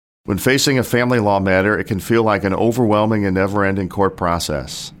When facing a family law matter, it can feel like an overwhelming and never-ending court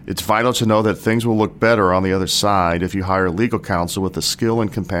process. It's vital to know that things will look better on the other side if you hire legal counsel with the skill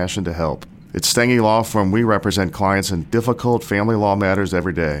and compassion to help. At Stengy Law Firm, we represent clients in difficult family law matters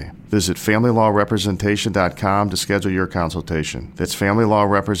every day. Visit FamilyLawRepresentation.com to schedule your consultation. That's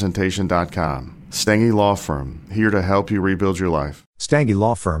FamilyLawRepresentation.com. Stengy Law Firm, here to help you rebuild your life. Stengy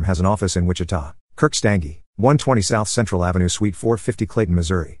Law Firm has an office in Wichita. Kirk Stengy, 120 South Central Avenue, Suite 450, Clayton,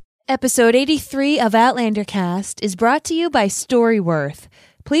 Missouri. Episode 83 of Outlander Cast is brought to you by Storyworth.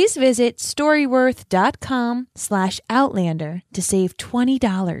 Please visit storyworth.com/Outlander to save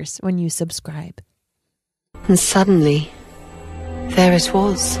 $20 when you subscribe. And suddenly, there it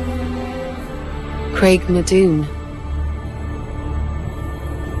was. Craig Nadoon.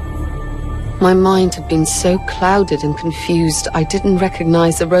 My mind had been so clouded and confused, I didn't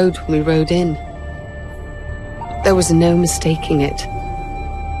recognize the road when we rode in. There was no mistaking it.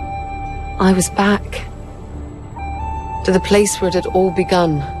 I was back to the place where it had all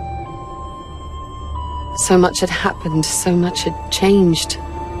begun. So much had happened, so much had changed.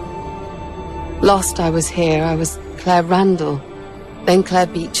 Last I was here, I was Claire Randall, then Claire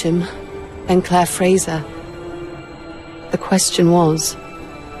Beecham, then Claire Fraser. The question was,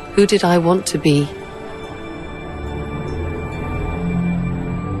 who did I want to be?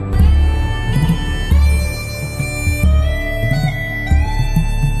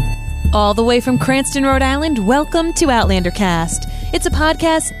 All the way from Cranston, Rhode Island, welcome to Outlander Cast. It's a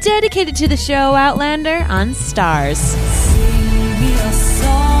podcast dedicated to the show Outlander on Stars. Sing me a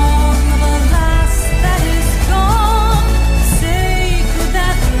song of a lass that is gone, sacred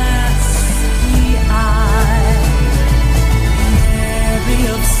that lassie eye. Mary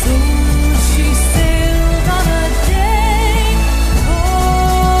of souls, she sailed on a day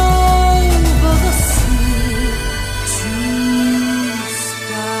over the sea to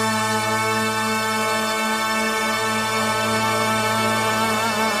sky.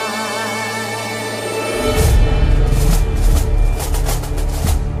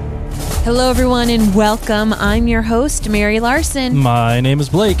 Hello, everyone, and welcome. I'm your host, Mary Larson. My name is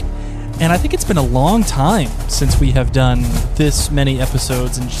Blake, and I think it's been a long time since we have done this many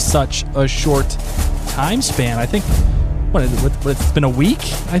episodes in such a short time span. I think, it's been a week?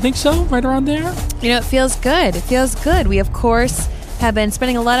 I think so, right around there. You know, it feels good. It feels good. We, of course, have been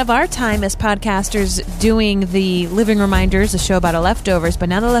spending a lot of our time as podcasters doing the Living Reminders, a show about our leftovers, but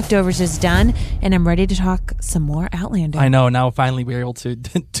now the leftovers is done, and I'm ready to talk some more Outlander. I know, now finally we're able to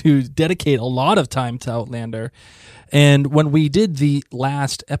dedicate a lot of time to Outlander. And when we did the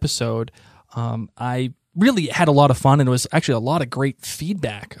last episode, I really had a lot of fun, and it was actually a lot of great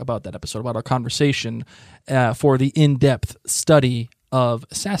feedback about that episode, about our conversation for the in-depth study of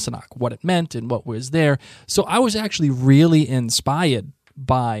Sassenach, what it meant and what was there. So I was actually really inspired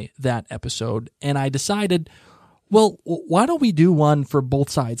by that episode, and I decided, well, why don't we do one for both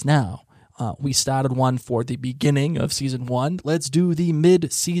sides now? We started one for the beginning of season 1. Let's do the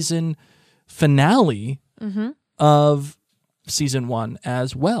mid-season finale of season 1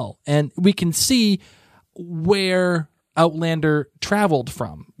 as well. And we can see where Outlander traveled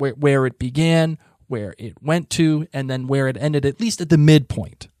from, where it began, where it went to, and then where it ended, at least at the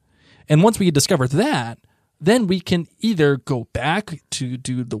midpoint. And once we discover that, then we can either go back to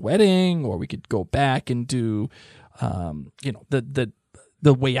do the wedding, or we could go back and do, the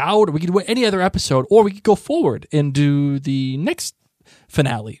way out, or we could do any other episode, or we could go forward and do the next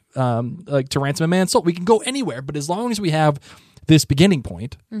finale, like To Ransom a Man's Soul. We can go anywhere, but as long as we have this beginning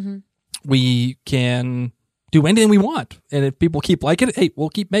point, we can do anything we want. And if people keep liking it, hey, we'll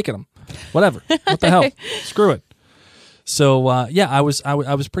keep making them. Whatever. What the hell? Screw it. So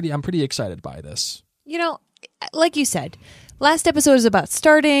I'm pretty excited by this. You know, like you said, last episode is about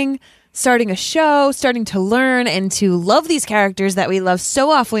starting a show, starting to learn and to love these characters that we love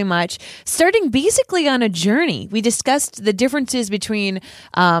so awfully much, starting basically on a journey. We discussed the differences between,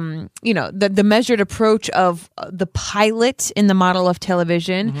 the measured approach of the pilot in the model of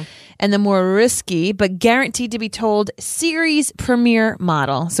television and the more risky but guaranteed to be told series premiere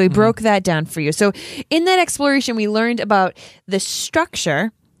model. So we broke that down for you. So in that exploration, we learned about the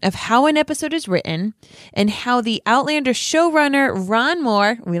structure of how an episode is written and how the Outlander showrunner Ron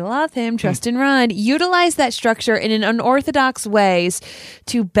Moore, we love him, trust in Ron, utilized that structure in unorthodox ways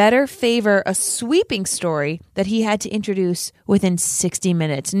to better favor a sweeping story that he had to introduce within 60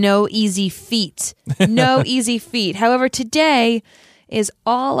 minutes. No easy feat. No easy feat. However, today is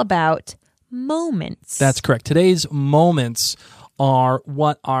all about moments. That's correct. Today's moments are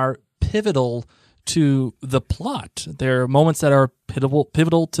what are pivotal to the plot. There are moments that are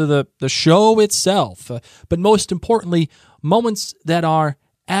pivotal to the show itself, but most importantly, moments that are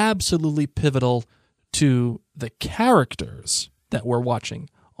absolutely pivotal to the characters that we're watching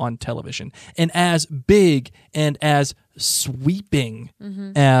on television. And as big and as sweeping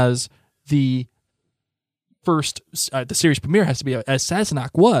as the first, the series premiere has to be, as Sassenach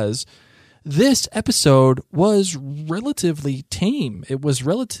was, this episode was relatively tame. It was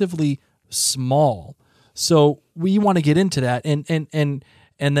relatively small. So we want to get into that and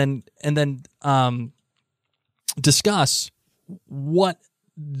then discuss what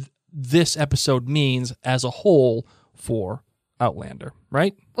this episode means as a whole for Outlander,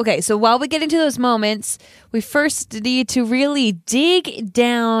 right? Okay, so while we get into those moments, we first need to really dig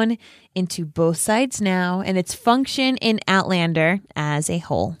down into Both Sides Now and its function in Outlander as a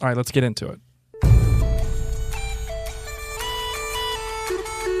whole. All right, let's get into it.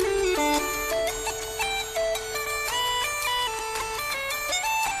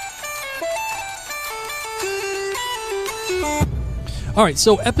 All right,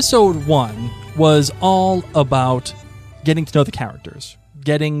 so episode 1 was all about getting to know the characters,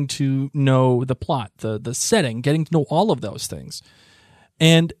 getting to know the plot, the setting, getting to know all of those things.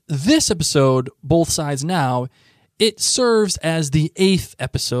 And this episode, Both Sides Now, it serves as the 8th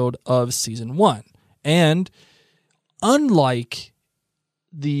episode of season 1. And unlike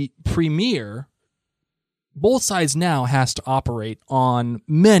the premiere, Both Sides Now has to operate on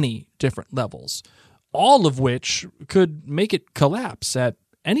many different levels, all of which could make it collapse at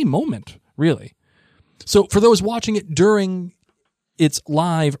any moment, really. So for those watching it during its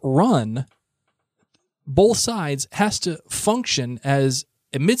live run, Both Sides has to function as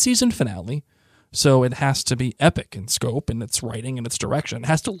a mid-season finale, so it has to be epic in scope and its writing and its direction. It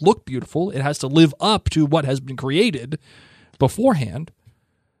has to look beautiful. It has to live up to what has been created beforehand.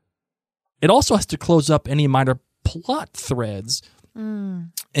 It also has to close up any minor plot threads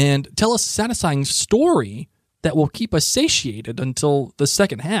and tell a satisfying story that will keep us satiated until the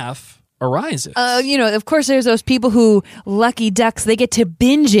second half arises. Of course, there's those people who, lucky ducks, they get to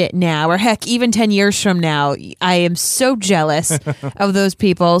binge it now, or heck, even 10 years from now. I am so jealous of those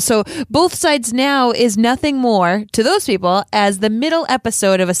people. So Both Sides Now is nothing more to those people as the middle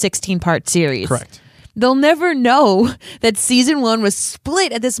episode of a 16-part series. Correct. They'll never know that season 1 was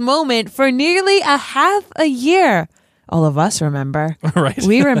split at this moment for nearly a half a year. All of us remember. Right.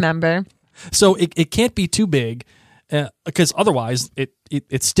 We remember. So it can't be too big because otherwise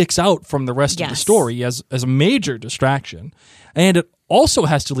it sticks out from the rest of the story as a major distraction. And it also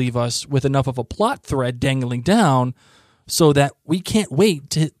has to leave us with enough of a plot thread dangling down so that we can't wait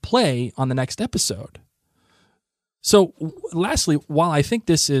to hit play on the next episode. So lastly, while I think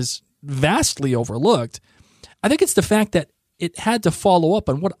this is vastly overlooked, I think it's the fact that it had to follow up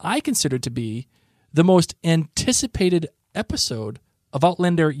on what I consider to be the most anticipated episode of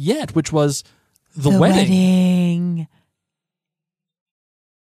Outlander yet, which was the wedding.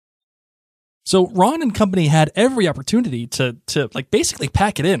 So Ron and company had every opportunity to like basically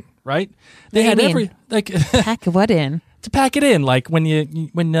pack it in, right? They had every pack what in? To pack it in, like when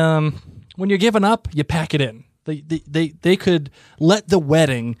you're giving up, you pack it in. They could let the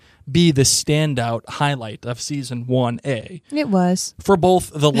wedding be the standout highlight of season 1A. It was. For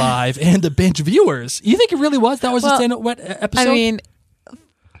both the live and the binge viewers. You think it really was? That was the standout episode? I mean,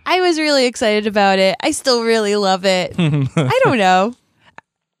 I was really excited about it. I still really love it. I don't know.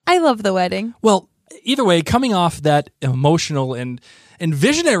 I love the wedding. Well, either way, coming off that emotional and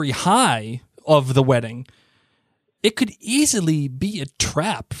visionary high of the wedding, it could easily be a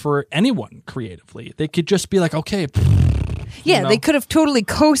trap for anyone creatively. They could just be like, okay. Yeah, they could have totally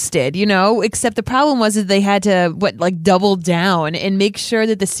coasted, except the problem was that they had to, double down and make sure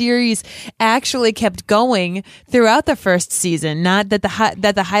that the series actually kept going throughout the first season. Not that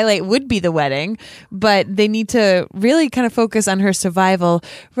the highlight would be the wedding, but they need to really kind of focus on her survival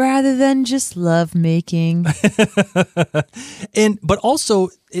rather than just love making. But also,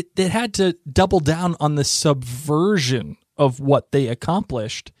 it had to double down on the subversion of what they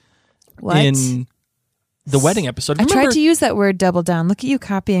accomplished in the wedding episode. I tried to use that word double down. Look at you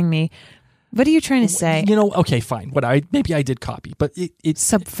copying me. What are you trying to say? Okay, fine. Maybe I did copy, but it's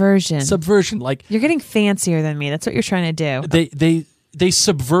subversion. Subversion, like you're getting fancier than me. That's what you're trying to do. They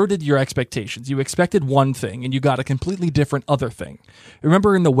subverted your expectations. You expected one thing, and you got a completely different other thing.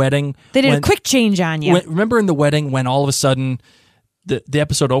 Remember in the wedding, they did a quick change on you. Remember in the wedding when all of a sudden the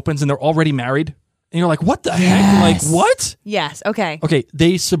episode opens and they're already married? And you're like, what the heck? Like, what? Yes, okay. Okay,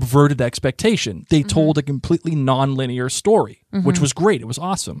 they subverted expectation. They told a completely non-linear story, which was great. It was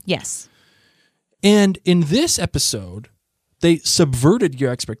awesome. Yes. And in this episode, they subverted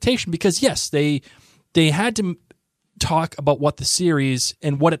your expectation because, yes, they had to talk about what the series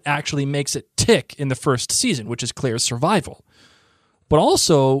and what it actually makes it tick in the first season, which is Claire's survival. but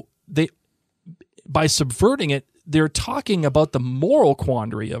also by subverting it, they're talking about the moral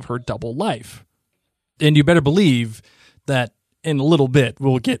quandary of her double life. And you better believe that in a little bit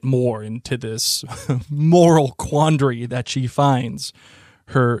we'll get more into this moral quandary that she finds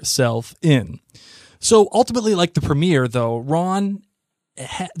herself in. So ultimately, like the premiere, though, Ron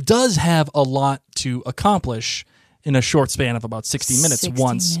does have a lot to accomplish in a short span of about 60 minutes 60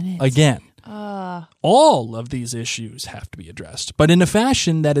 once minutes. again. All of these issues have to be addressed, but in a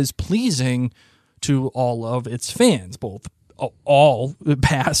fashion that is pleasing to all of its fans, both all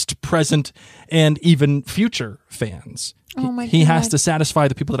past, present, and even future fans. Oh my He has God. to satisfy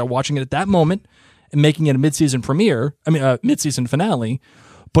the people that are watching it at that moment and making it a mid-season mid-season finale,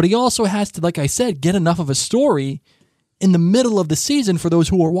 but he also has to, like I said, get enough of a story in the middle of the season for those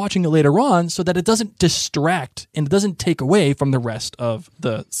who are watching it later on so that it doesn't distract and it doesn't take away from the rest of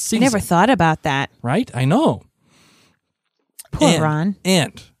the I season. never thought about that. Right? I know. Poor Ron.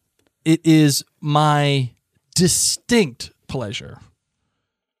 And it is my distinct pleasure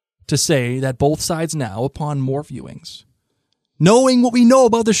to say that both sides now, upon more viewings, knowing what we know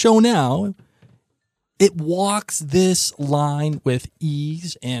about the show now, it walks this line with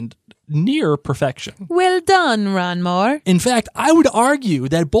ease and near perfection. Well done, Ron Moore. In fact, I would argue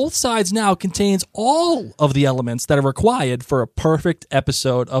that both sides now contains all of the elements that are required for a perfect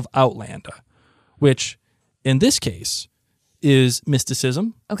episode of Outlander, which, in this case, is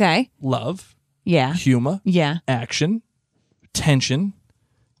mysticism, Okay. love, Yeah. humor, Yeah. action, tension,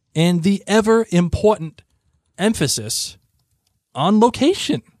 and the ever-important emphasis on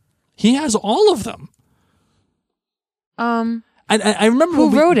location. He has all of them. I remember Who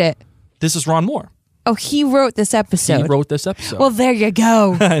wrote it? This is Ron Moore. Oh, he wrote this episode. He wrote this episode. Well, there you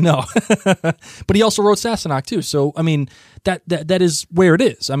go. I know. But he also wrote Sassenach too. So, I mean, that is where it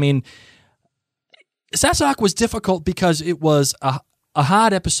is. I mean, Sassenach was difficult because it was a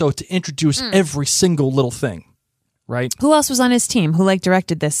hard episode to introduce every single little thing, right? Who else was on his team? Who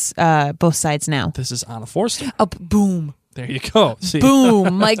directed this? Both sides now. This is Anna Forster. Oh, boom, There you go. See?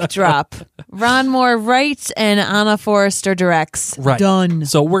 boom, mic drop. Ron Moore writes and Anna Forrester directs. Right. Done.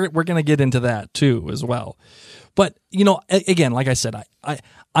 So we're going to get into that too as well. But, you know, again, like I said,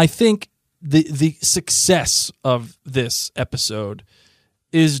 I think the success of this episode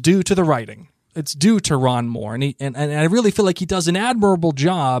is due to the writing. It's due to Ron Moore, and I really feel like he does an admirable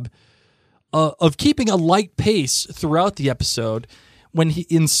job of keeping a light pace throughout the episode when he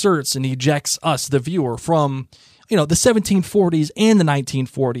inserts and ejects us, the viewer, from the 1740s and the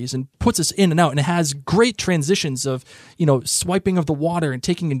 1940s, and puts us in and out, and it has great transitions of swiping of the water and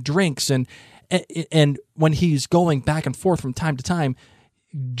taking in drinks, and when he's going back and forth from time to time,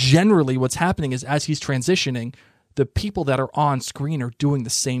 generally what's happening is as he's transitioning, the people that are on screen are doing the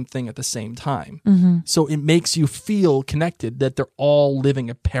same thing at the same time. Mm-hmm. So it makes you feel connected that they're all living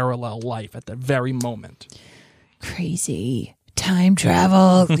a parallel life at that very moment. Crazy. Time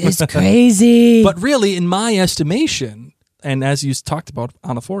travel is crazy. But really, in my estimation, and as you talked about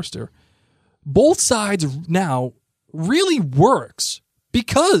Anna Forster, both sides now really works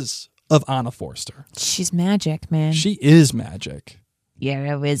because of Anna Forster. She's magic, man. She is magic.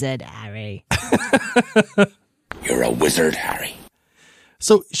 You're a wizard, Harry. You're a wizard, Harry.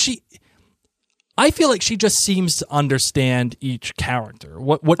 So I feel like she just seems to understand each character.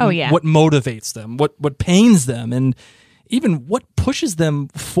 What motivates them, what pains them, and even what pushes them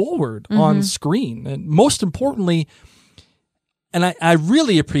forward on screen. And most importantly, and I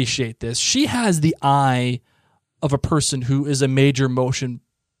really appreciate this, she has the eye of a person who is a major motion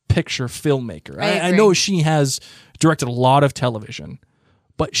picture filmmaker. I know she has directed a lot of television,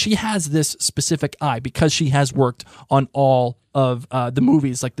 but she has this specific eye because she has worked on all of the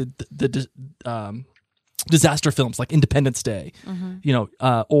movies, like the disaster films, like Independence Day,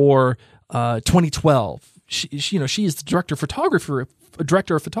 or 2012. She is the director of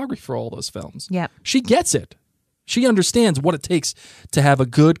photography for all those films. Yeah, she gets it. She understands what it takes to have a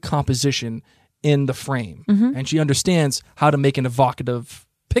good composition in the frame, and she understands how to make an evocative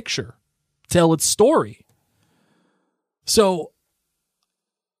picture, tell its story. So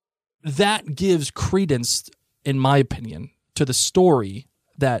that gives credence, in my opinion, to the story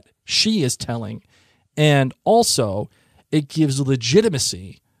that she is telling, and also it gives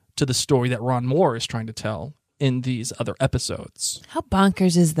legitimacy to the story that Ron Moore is trying to tell in these other episodes. How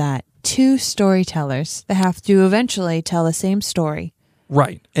bonkers is that? Two storytellers that have to eventually tell the same story.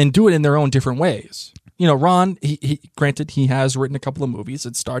 Right, and do it in their own different ways. Ron, granted, he has written a couple of movies,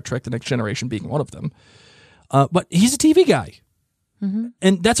 and Star Trek: The Next Generation being one of them, but he's a TV guy.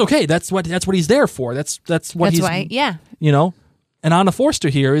 And that's okay. That's what he's there for. That's what he's. Why, yeah. And Anna Forster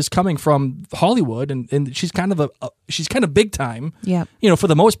here is coming from Hollywood, and she's kind of big time. Yeah, for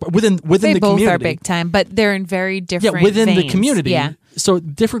the most part within they the both community. are big time, but they're in very different. Yeah, within the veins. community. Yeah, so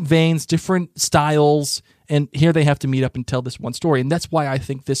different veins, different styles, and here they have to meet up and tell this one story, and that's why I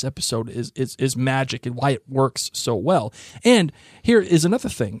think this episode is magic and why it works so well. And here is another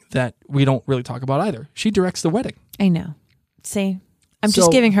thing that we don't really talk about either. She directs the wedding. I know. See, I'm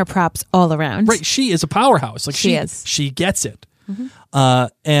just giving her props all around. Right, she is a powerhouse. Like she is. She gets it. Mm-hmm. I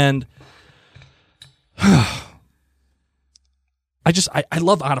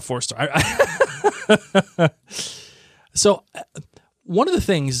love Anna Forster. So one of the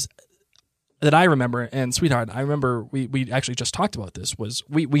things that I remember, and sweetheart, I remember we actually just talked about this, was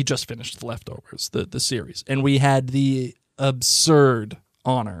we just finished The Leftovers, the series, and we had the absurd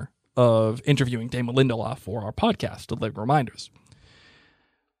honor of interviewing Damon Lindelof for our podcast, The Living Reminders.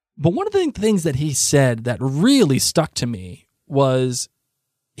 But one of the things that he said that really stuck to me was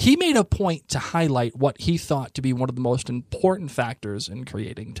he made a point to highlight what he thought to be one of the most important factors in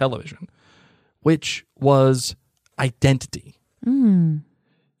creating television, which was identity.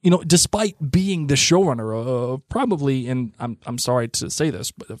 Despite being the showrunner of probably, and I'm sorry to say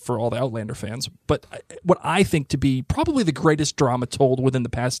this, but for all the Outlander fans, but what I think to be probably the greatest drama told within the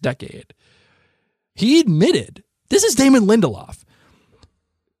past decade, he admitted, this is Damon Lindelof,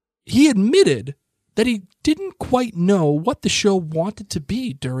 he admitted that he didn't quite know what the show wanted to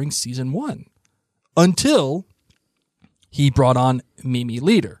be during season 1 until he brought on Mimi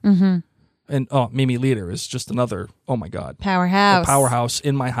Leder. Mm-hmm. And Mimi Leder is just another, oh my God. Powerhouse. A powerhouse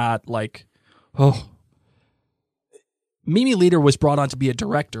in my heart. Mimi Leder was brought on to be a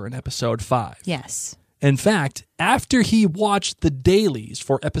director in episode 5. Yes. In fact, after he watched the dailies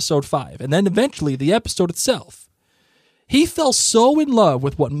for episode 5, and then eventually the episode itself, he fell so in love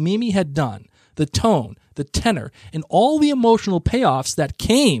with what Mimi had done, the tone, the tenor, and all the emotional payoffs that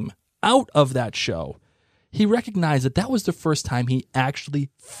came out of that show, he recognized that was the first time he actually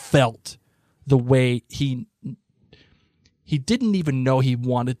felt the way he didn't even know he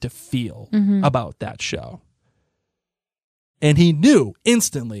wanted to feel about that show. And he knew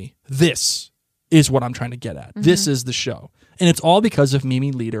instantly, this is what I'm trying to get at. Mm-hmm. This is the show. And it's all because of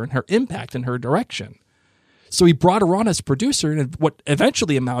Mimi Leder and her impact and her direction. So he brought her on as producer, and what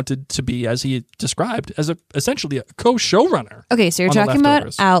eventually amounted to be, as he described, as essentially a co-showrunner. Okay, so you're talking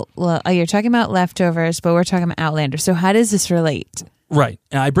about Leftovers, but we're talking about Outlander. So how does this relate? Right,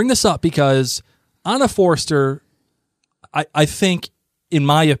 and I bring this up because Anna Forster, I think, in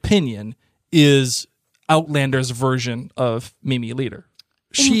my opinion, is Outlander's version of Mimi Leder.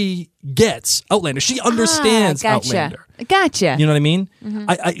 She gets Outlander. She understands Outlander. Gotcha. You know what I mean?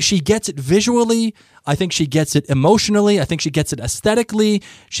 Mm-hmm. She gets it visually. I think she gets it emotionally. I think she gets it aesthetically.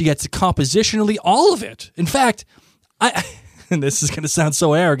 She gets it compositionally. All of it. In fact, and this is going to sound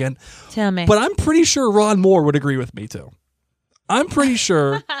so arrogant. Tell me. But I'm pretty sure Ron Moore would agree with me too. I'm pretty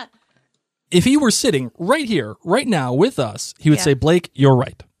sure if he were sitting right here, right now with us, he would say, Blake, you're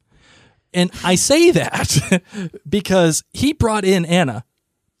right. And I say that because he brought in Anna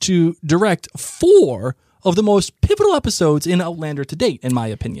to direct 4 of the most pivotal episodes in Outlander to date, in my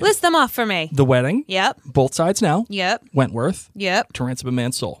opinion. List them off for me. The Wedding. Yep. Both Sides Now. Yep. Wentworth. Yep. To Ransom a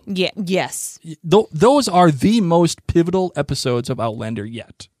Man's Soul. Yeah. Yes. Those are the most pivotal episodes of Outlander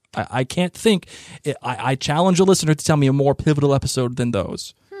yet. I can't think. I challenge a listener to tell me a more pivotal episode than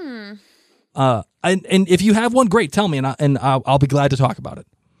those. And if you have one, great, tell me, and I'll be glad to talk about it.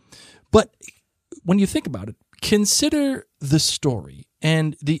 But when you think about it, consider the story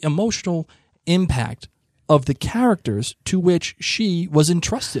and the emotional impact of the characters to which she was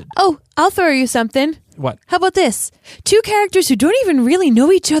entrusted. Oh, I'll throw you something. What? How about this? 2 characters who don't even really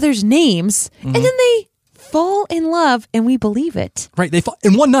know each other's names, and then they fall in love, and we believe it. Right, they fall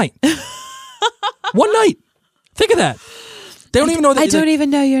in one night. One night. Think of that. They don't even know that. I don't even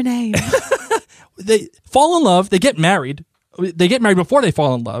know your name. They fall in love. They get married. They get married before they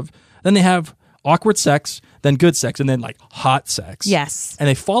fall in love. Then they have awkward sex, then good sex, and then hot sex. Yes. And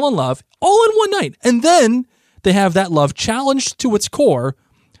they fall in love all in one night. And then they have that love challenged to its core,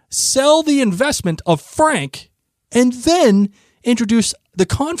 sell the investment of Frank, and then introduce the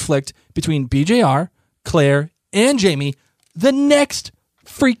conflict between BJR, Claire, and Jamie the next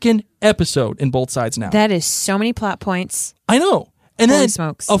freaking episode in Both Sides Now. That is so many plot points. I know. And Holy then,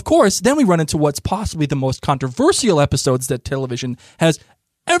 smokes. of course, then we run into what's possibly the most controversial episodes that television has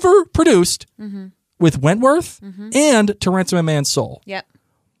ever produced with Wentworth and To Ransom a Man's Soul. Yep.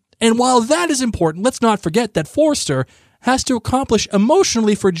 And while that is important, let's not forget that Forster has to accomplish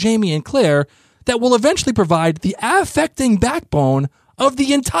emotionally for Jamie and Claire that will eventually provide the affecting backbone of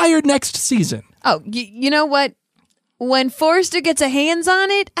the entire next season. Oh, you know what? When Forrester gets a hands on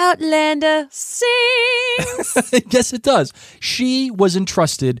it, Outlander sings. Yes, it does. She was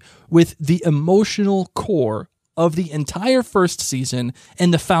entrusted with the emotional core of the entire first season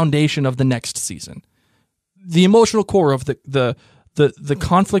and the foundation of the next season. The emotional core of the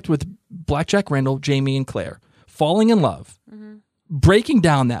conflict with Blackjack Randall, Jamie, and Claire, falling in love, breaking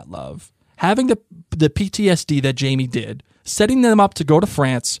down that love, having the PTSD that Jamie did, setting them up to go to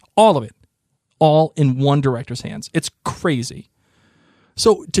France, all of it, all in one director's hands. It's crazy.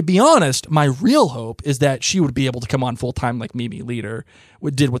 So, to be honest, my real hope is that she would be able to come on full-time like Mimi Leader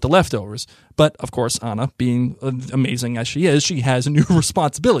did with The Leftovers. But, of course, Anna, being amazing as she is, she has new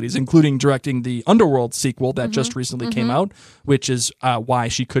responsibilities, including directing the Underworld sequel that just recently came out, which is why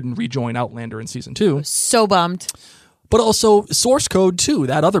she couldn't rejoin Outlander in Season 2. So bummed. But also Source Code 2,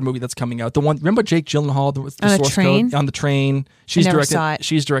 that other movie that's coming out. The one, remember Jake Gyllenhaal, the On a Source train? Code on the train? I never saw it.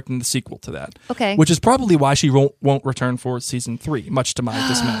 She's directing the sequel to that. Okay. Which is probably why she won't return for Season 3, much to my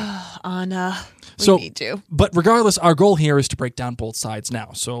dismay. Anna, we So, need to. But regardless, our goal here is to break down both sides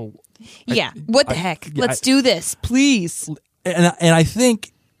now. So Yeah, what the heck? yeah, Let's do this, please. and I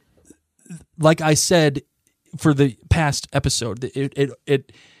think, like I said for the past episode,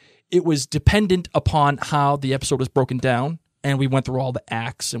 it was dependent upon how the episode was broken down, and we went through all the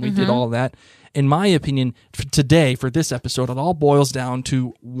acts and we did all of that. In my opinion, today for this episode, it all boils down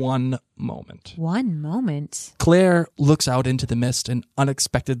to one moment. One moment. Claire looks out into the mist and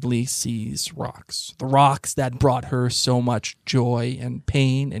unexpectedly sees rocks. The rocks that brought her so much joy and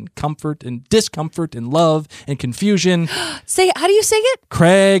pain and comfort and discomfort and love and confusion. How do you say it?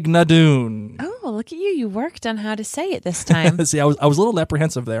 Craig Nadoon. Oh, look at you. You worked on how to say it this time. See, I was a little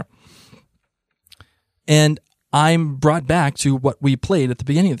apprehensive there. And I'm brought back to what we played at the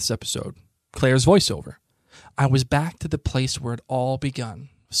beginning of this episode, Claire's voiceover. I was back to the place where it all begun.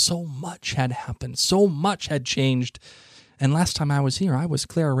 So much had happened. So much had changed. And last time I was here, I was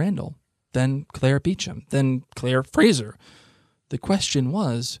Claire Randall, then Claire Beecham, then Claire Fraser. The question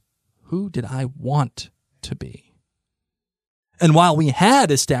was, who did I want to be? And while we had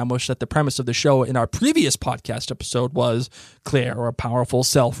established that the premise of the show in our previous podcast episode was Claire, a powerful,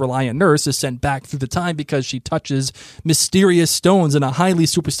 self-reliant nurse, is sent back through the time because she touches mysterious stones in a highly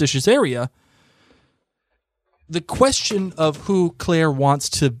superstitious area, the question of who Claire wants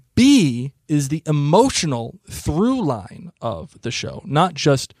to be is the emotional through line of the show, not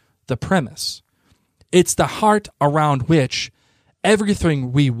just the premise. It's the heart around which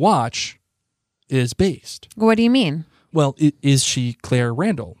everything we watch is based. What do you mean? Well, is she Claire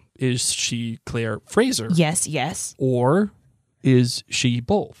Randall? Is she Claire Fraser? Yes. Or is she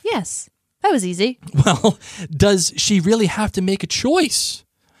both? Yes. That was easy. Well, does she really have to make a choice?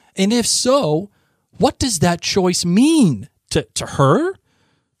 And if so, what does that choice mean to her,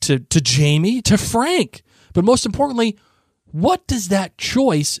 to Jamie, to Frank? But most importantly, what does that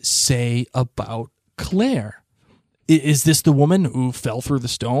choice say about Claire? Is this the woman who fell through the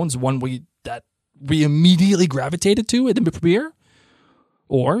stones, one that we immediately gravitated to at the premiere?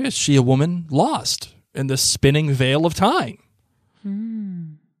 Or is she a woman lost in the spinning veil of time?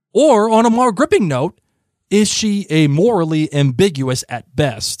 Or, on a more gripping note, is she a morally ambiguous at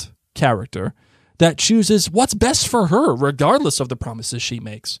best character that chooses what's best for her regardless of the promises she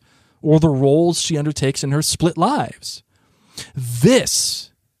makes or the roles she undertakes in her split lives?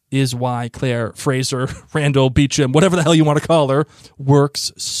 This is why Claire Fraser, Randall Beecham, whatever the hell you want to call her,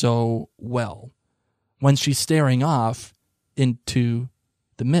 works so well when she's staring off into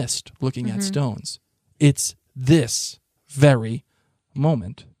the mist, looking at stones. It's this very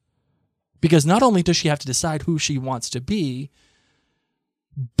moment. Because not only does she have to decide who she wants to be,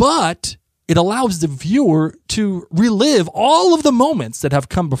 but it allows the viewer to relive all of the moments that have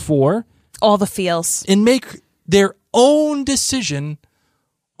come before. All the feels. And make their own decision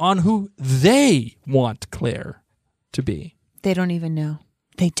on who they want Claire to be. They don't even know.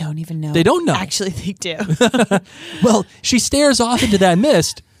 They don't know. Actually, they do. Well, she stares off into that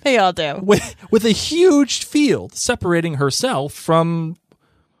mist. They all do. With a huge field separating herself from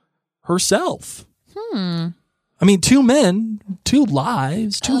herself. I mean, 2 men, 2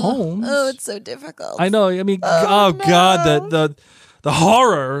 lives, 2 homes. Oh, it's so difficult. I know. I mean, no. God, the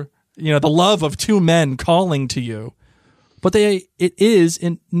horror, the love of 2 men calling to you. But it is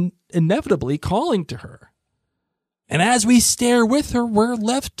inevitably calling to her. And as we stare with her, we're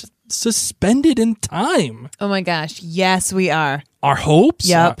left suspended in time. Oh my gosh. Yes, we are. Our hopes,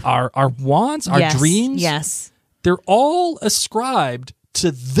 Yep. our wants, our dreams. Yes. They're all ascribed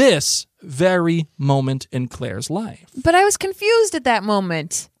to this very moment in Claire's life. But I was confused at that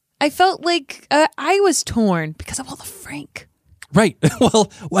moment. I felt like I was torn because of all the Frank. Right.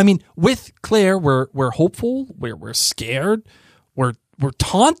 Well, I mean, with Claire, we're hopeful, we're scared, we're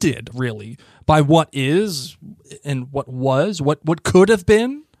taunted really by what is and what was, what could have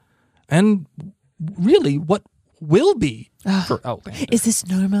been, and really what will be for Outlander. Is this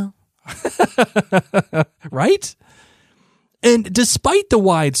normal? Right? And despite the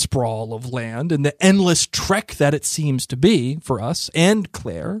wide sprawl of land and the endless trek that it seems to be for us and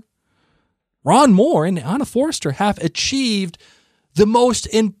Claire, Ron Moore and Anna Forster have achieved the most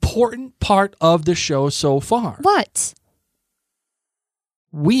important part of the show so far. What?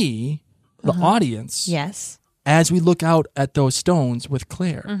 We, the audience, Yes. as we look out at those stones with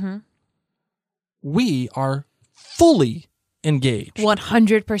Claire, we are fully engaged.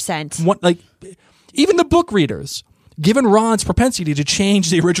 100%. What, like, even the book readers, given Ron's propensity to change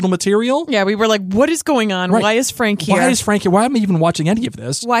the original material. Yeah, we were like, what is going on? Right. Why is Frank here? Why is Frank here? Why am I even watching any of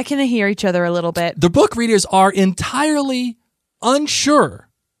this? Why can they hear each other a little bit? The book readers are entirely unsure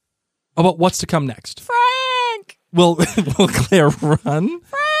about what's to come next. Frank! Will Claire run?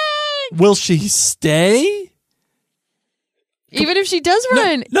 Frank! Will she stay? Even if she does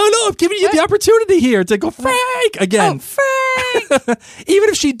run. No, I'm giving you the opportunity here to go Frank again. Oh, Frank! Even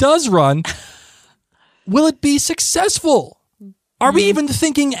if she does run, will it be successful? Are we even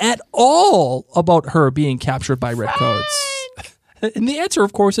thinking at all about her being captured by redcoats? And the answer,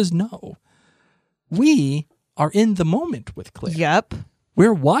 of course, is no. We are in the moment with Claire. Yep.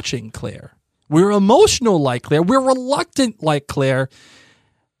 We're watching Claire. We're emotional like Claire. We're reluctant like Claire.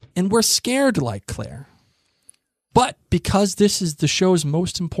 And we're scared like Claire. But because this is the show's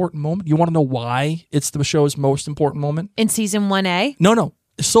most important moment, you want to know why it's the show's most important moment? In season 1A? No.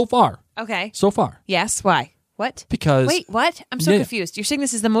 So far. Okay. So far. Yes. Why? What? Because... Wait, what? I'm so Yeah. confused. You're saying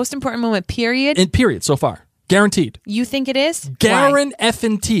this is the most important moment, period? In period, so far. Guaranteed. You think it is? Why? Garen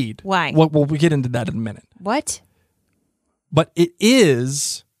effing teed. Why? Well, we'll get into that in a minute. What? But it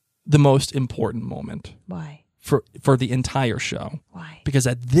is the most important moment Why? for the entire show. Why? Because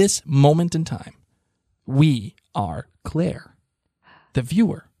at this moment in time, we are Claire, the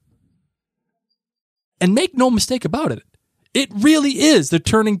viewer. And make no mistake about it, it really is the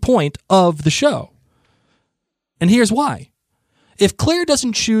turning point of the show. And here's why. If Claire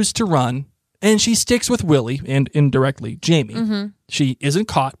doesn't choose to run, and she sticks with Willie, and indirectly Jamie, she isn't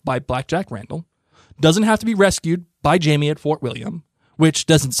caught by Blackjack Randall, doesn't have to be rescued by Jamie at Fort William, which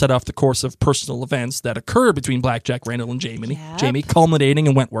doesn't set off the course of personal events that occur between Blackjack Randall and Jamie, culminating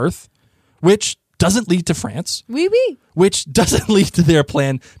in Wentworth, which doesn't lead to France, Oui, oui. which doesn't lead to their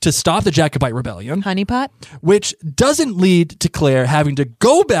plan to stop the Jacobite Rebellion, Honeypot? which doesn't lead to Claire having to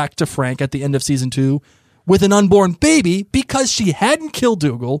go back to Frank at the end of season 2 with an unborn baby because she hadn't killed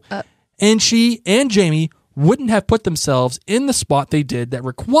Dougal, and she and Jamie wouldn't have put themselves in the spot they did that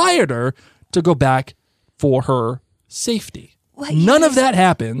required her to go back for her safety. None of that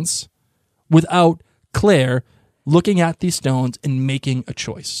happens without Claire looking at these stones and making a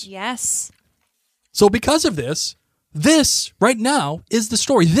choice. Yes. So because of this right now is the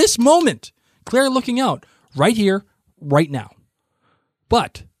story. This moment, Claire looking out right here, right now.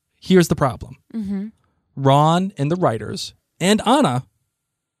 But here's the problem. Ron and the writers and Anna,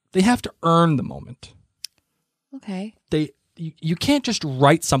 they have to earn the moment. Okay. You can't just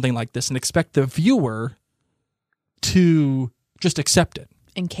write something like this and expect the viewer to just accept it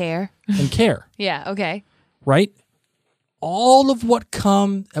And care. and care, Yeah, okay. right? All of what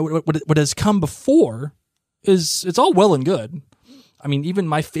has come before it's all well and good. I mean, even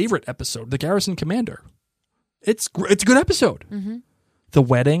my favorite episode, the Garrison Commander, it's a good episode. The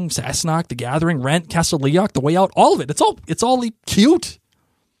wedding, Sassenach, the gathering, Rent, Castle Leoch, the way out, all of it. It's all cute.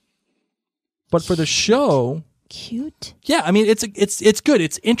 But for the show, Cute. yeah, I mean, it's good.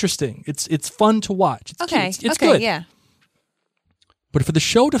 It's interesting. It's fun to watch. It's Okay. cute. It's okay, good. yeah. But for the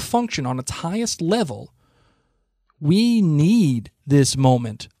show to function on its highest level, we need this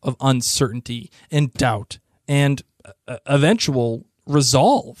moment of uncertainty and doubt and eventual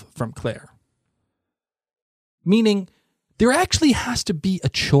resolve from Claire. Meaning, there actually has to be a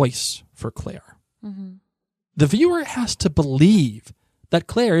choice for Claire. The viewer has to believe that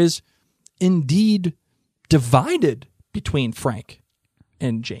Claire is indeed divided between Frank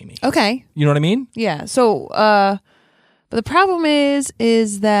and Jamie. Okay. You know what I mean? Yeah. So, but the problem is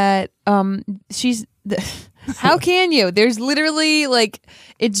that she's. How can you? There's literally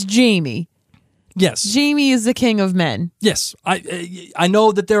it's Jamie. Yes. Jamie is the king of men. Yes. I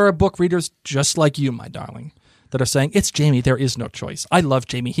know that there are book readers just like you, my darling, that are saying, it's Jamie. There is no choice. I love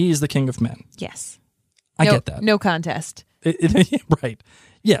Jamie. He is the king of men. Yes. I get that. No contest. Right.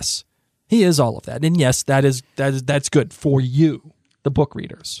 Yes. He is all of that. And yes, that's good for you, the book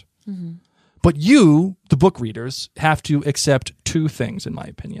readers. But you, the book readers, have to accept two things, in my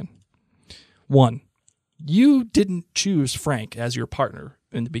opinion. One, you didn't choose Frank as your partner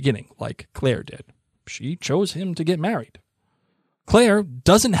in the beginning like Claire did. She chose him to get married. Claire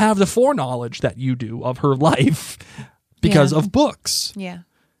doesn't have the foreknowledge that you do of her life because of books. Yeah.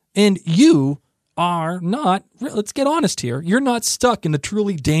 And you are not, let's get honest here, you're not stuck in the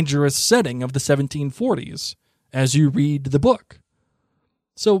truly dangerous setting of the 1740s as you read the book.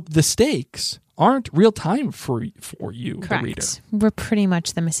 So the stakes aren't real time for you, Correct. the reader. We're pretty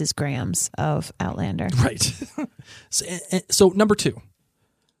much the Mrs. Grahams of Outlander. Right. So number two,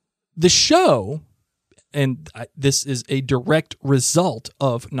 the show, and this is a direct result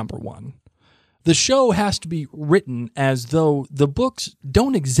of number one, the show has to be written as though the books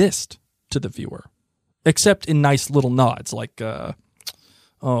don't exist to the viewer, except in nice little nods, like the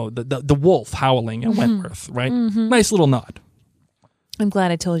wolf howling at Wentworth, right? Mm-hmm. Nice little nod. I'm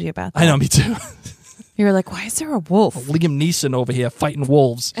glad I told you about that. I know, me too. You were like, why is there a wolf? Liam Neeson over here fighting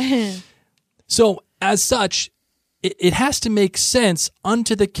wolves. So, as such, it has to make sense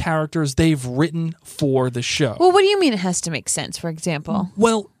unto the characters they've written for the show. Well, what do you mean it has to make sense, for example?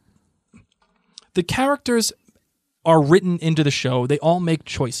 Well, the characters are written into the show. They all make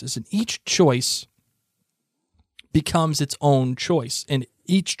choices, and each choice becomes its own choice, and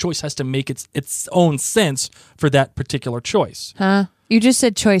each choice has to make its own sense for that particular choice. Huh? You just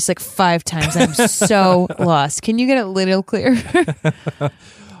said choice like 5 times. I'm so lost. Can you get it a little clearer?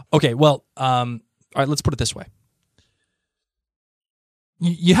 Okay, well, all right, let's put it this way.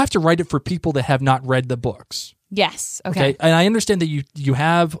 You have to write it for people that have not read the books. Yes. Okay. And I understand that you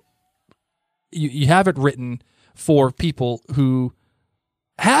have it written for people who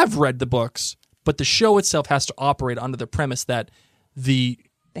have read the books, but the show itself has to operate under the premise that they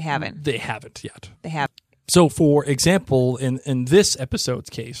haven't yet. They have. So, for example, in this episode's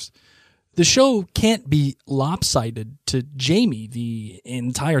case, the show can't be lopsided to Jamie the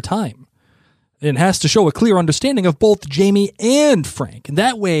entire time. It has to show a clear understanding of both Jamie and Frank. And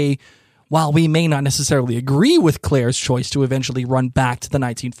that way, while we may not necessarily agree with Claire's choice to eventually run back to the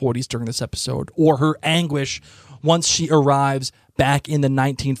 1940s during this episode, or her anguish once she arrives back in the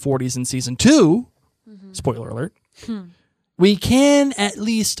 1940s in season 2, spoiler alert, we can at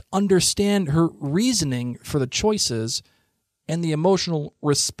least understand her reasoning for the choices and the emotional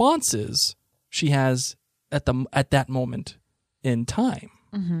responses she has at that moment in time.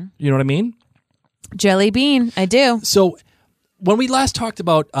 Mm-hmm. You know what I mean? Jelly bean. I do. So when we last talked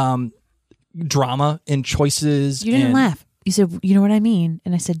about drama and choices... You didn't laugh. You said, you know what I mean?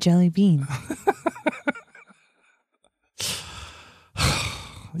 And I said jelly bean.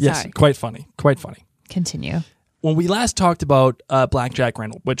 Yes, Sorry. quite funny. Quite funny. Continue. When we last talked about Black Jack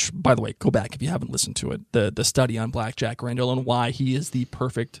Randall, which, by the way, go back if you haven't listened to it, the study on Black Jack Randall and why he is the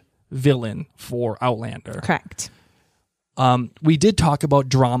perfect villain for Outlander. Correct. We did talk about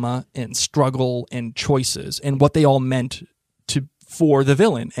drama and struggle and choices and what they all meant for the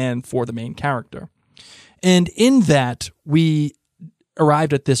villain and for the main character. And in that, we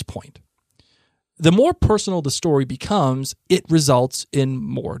arrived at this point. The more personal the story becomes, it results in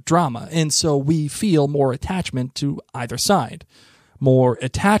more drama. And so we feel more attachment to either side. More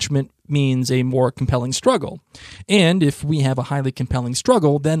attachment means a more compelling struggle. And if we have a highly compelling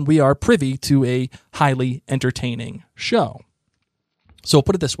struggle, then we are privy to a highly entertaining show. So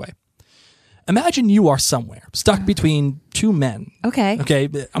put it this way. Imagine you are somewhere, stuck between two men. Okay. Okay,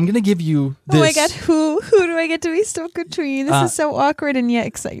 I'm going to give you this. Oh my God, who do I get to be stuck between? This is so awkward and yet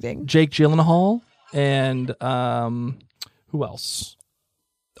exciting. Jake Gyllenhaal and who else?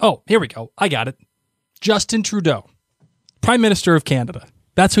 Oh, here we go. I got it. Justin Trudeau, Prime Minister of Canada.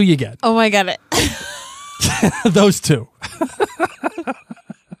 That's who you get. Oh my God. Those two.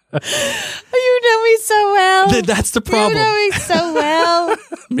 You know me so well. That's the problem. You know me so well.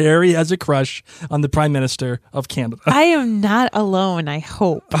 Mary has a crush on the Prime Minister of Canada. I am not alone, I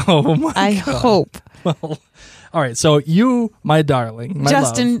hope. Oh my God. I hope. Well, all right. So you, my darling, my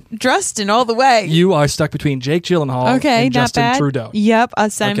Justin, all the way. you are stuck between Jake Gyllenhaal Okay, and not Justin bad. Trudeau. Yep,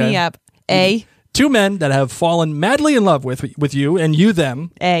 sign me up. A. Two men that have fallen madly in love with you and you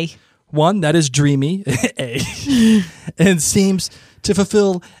them. A. One that is dreamy, and seems to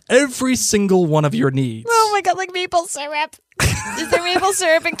fulfill every single one of your needs. Oh my God, like maple syrup. Is there maple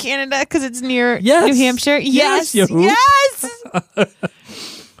syrup in Canada because it's near Yes. New Hampshire? Yes, Yes. you. Yes.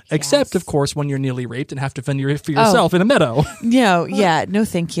 Except, of course, when you're nearly raped and have to fend for yourself in a meadow. No, yeah, no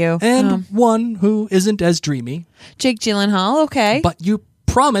thank you. And one who isn't as dreamy. Jake Gyllenhaal, okay. But you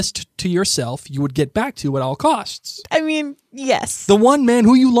promised to yourself you would get back to at all costs. I mean, yes. The one man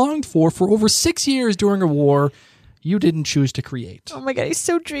who you longed for over 6 years during a war you didn't choose to create. Oh my God, he's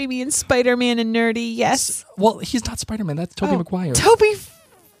so dreamy and Spider-Man and nerdy. Yes. Well, he's not Spider-Man. That's Tobey Maguire.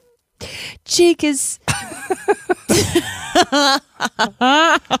 Jake is...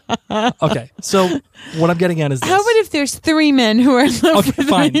 Okay, so what I'm getting at is this. How about if there's 3 men who are in love with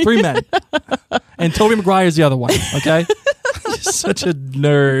fine, me? 3 men. And Tobey Maguire is the other one, okay? You're such a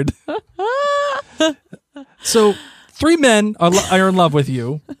nerd. So 3 men are in love with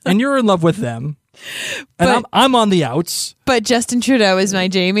you, and you're in love with them. And I'm on the outs. But Justin Trudeau is my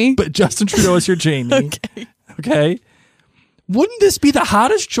Jamie. But Justin Trudeau is your Jamie. Okay. Wouldn't this be the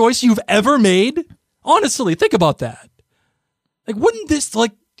hottest choice you've ever made? Honestly, think about that. Like, wouldn't this,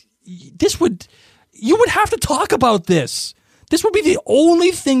 you would have to talk about this. This would be the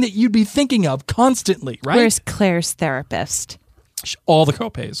only thing that you'd be thinking of constantly, right? Where's Claire's therapist? All the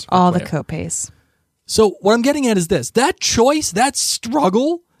copays. All the copays. So what I'm getting at is this. That choice, that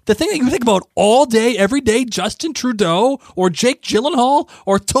struggle, the thing that you think about all day, every day, Justin Trudeau or Jake Gyllenhaal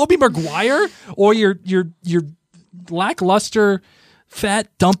or Tobey Maguire or your lackluster, fat,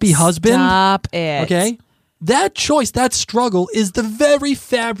 dumpy husband. Stop it. Okay? That choice, that struggle is the very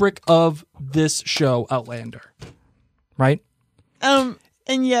fabric of this show, Outlander. Right? And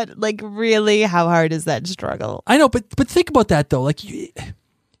yet, really, how hard is that struggle? I know, but think about that, though. Like,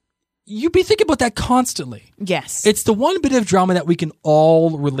 you'd be thinking about that constantly. Yes. It's the one bit of drama that we can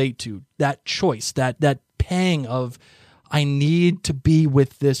all relate to. That choice, that pang of, I need to be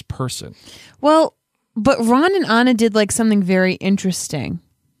with this person. Well, but Ron and Anna did something very interesting.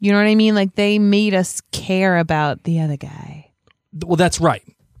 You know what I mean? They made us care about the other guy. Well, that's right.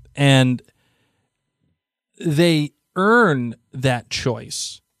 And they earn that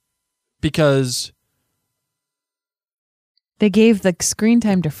choice because they gave the screen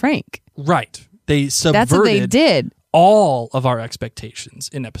time to Frank. Right. They subverted That's what they did. All of our expectations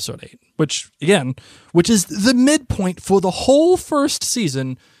in episode 8, which is the midpoint for the whole first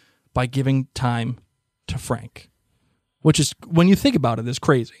season by giving time to Frank, which is, when you think about it, is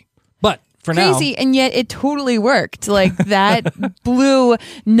crazy. But for now, crazy, and yet it totally worked. That blew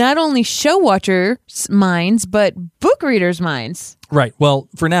not only show watchers' minds, but book readers' minds. Right. Well,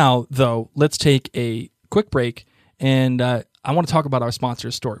 for now, though, let's take a quick break, and I want to talk about our sponsor,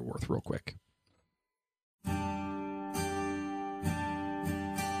 Storyworth, real quick.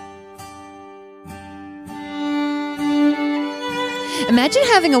 Imagine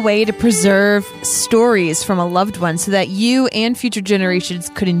having a way to preserve stories from a loved one so that you and future generations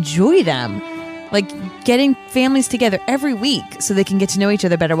could enjoy them. Getting families together every week so they can get to know each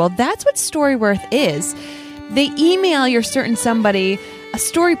other better. Well, that's what Storyworth is. They email your certain somebody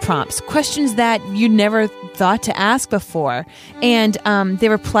story prompts, questions that you never thought to ask before. And they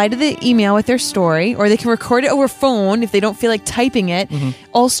reply to the email with their story, or they can record it over phone if they don't feel like typing it. Mm-hmm.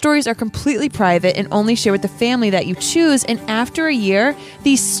 All stories are completely private and only share with the family that you choose. And after a year,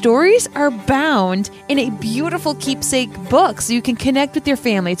 these stories are bound in a beautiful keepsake book so you can connect with your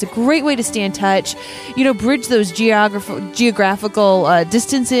family. It's a great way to stay in touch, bridge those geographical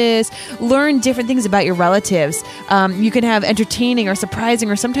distances, learn different things about your relatives. You can have entertaining or surprising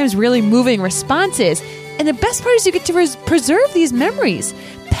or sometimes really moving responses. And the best part is you get to preserve these memories.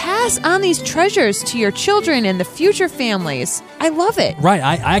 Pass on these treasures to your children and the future families. I love it. Right.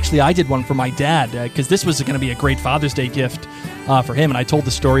 I did one for my dad because this was going to be a great Father's Day gift for him. And I told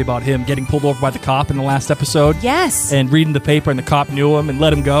the story about him getting pulled over by the cop in the last episode. Yes. And reading the paper, and the cop knew him and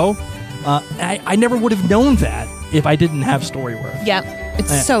let him go. I never would have known that if I didn't have Storyworth. Yep.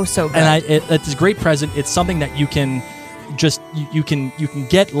 It's so good. And it's a great present. It's something that you can just you can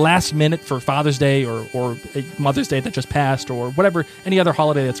get last minute for Father's Day or Mother's Day that just passed, or whatever, any other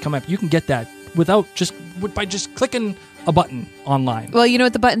holiday that's coming up. You can get that by just clicking a button online. Well, you know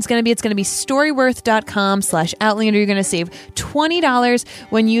what the button's going to be? It's going to be storyworth.com/Outlander. You're going to save $20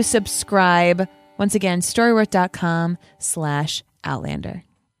 when you subscribe. Once again, storyworth.com/Outlander.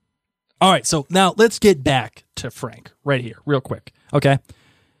 All right, so now let's get back to Frank right here, real quick. Okay,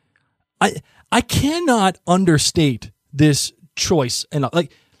 I cannot understate this choice, and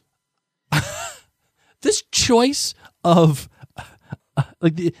this choice of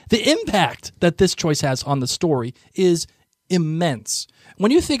the impact that this choice has on the story is immense.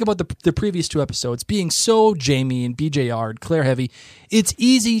 When you think about the previous 2 episodes being so Jamie and BJR and Claire heavy, it's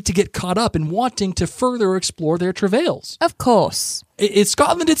easy to get caught up in wanting to further explore their travails. Of course.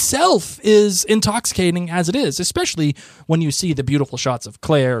 Scotland itself is intoxicating as it is, especially when you see the beautiful shots of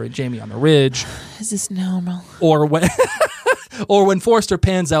Claire and Jamie on the ridge. Is this normal? Or when Forrester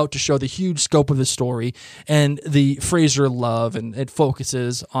pans out to show the huge scope of the story and the Fraser love, and it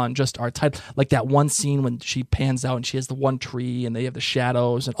focuses on just our title, like that one scene when she pans out and she has the one tree and they have the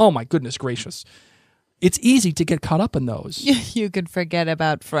shadows, and oh my goodness gracious. It's easy to get caught up in those. You could forget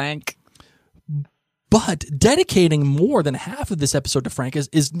about Frank. But dedicating more than half of this episode to Frank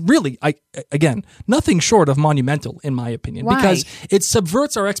is really, again, nothing short of monumental, in my opinion. Why? Because it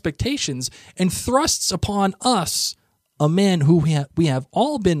subverts our expectations and thrusts upon us a man who we have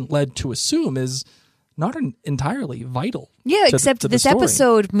all been led to assume is not entirely vital. Yeah, to except the this story.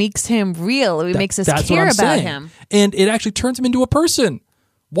 episode makes him real. It makes us That's care what I'm about saying. him. And it actually turns him into a person.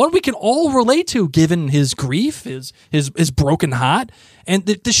 One we can all relate to, given his grief, his broken heart, and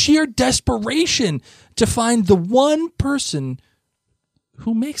the sheer desperation to find the one person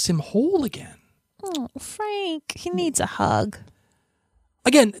who makes him whole again. Oh, Frank, he needs a hug.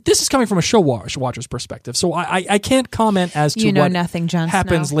 Again, this is coming from a show watcher's perspective, so I can't comment as to You know what nothing, Jon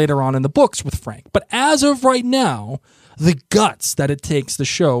happens Snow. later on in the books with Frank. But as of right now, the guts that it takes to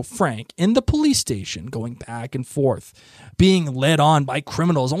show Frank in the police station going back and forth, being led on by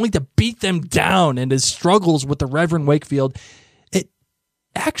criminals only to beat them down, and his struggles with the Reverend Wakefield, it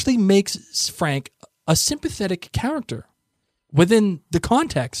actually makes Frank a sympathetic character within the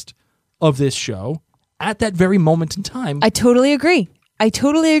context of this show at that very moment in time. I totally agree.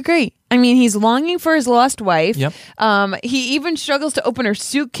 I mean, he's longing for his lost wife. Yep. He even struggles to open her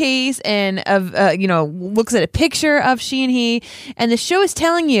suitcase and looks at a picture of she and he. And the show is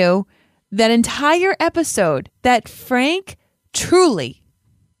telling you that entire episode that Frank truly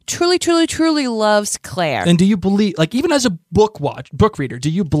loves Claire. And do you believe, like, even as a book reader, do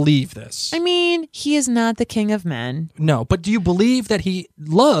you believe this? I mean, he is not the king of men. No, but do you believe that he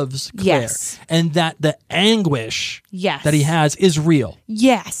loves Claire? Yes. And that the anguish Yes. that he has is real?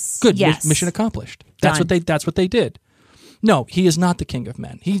 Yes. Good. Yes. Mission accomplished. That's Done. what they did. No, he is not the king of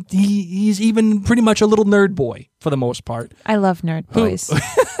men. He's even pretty much a little nerd boy for the most part. I love nerd boys.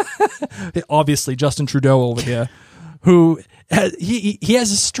 Obviously, Justin Trudeau over here, who he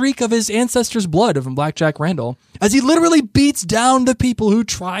has a streak of his ancestors' blood from Blackjack Randall, as he literally beats down the people who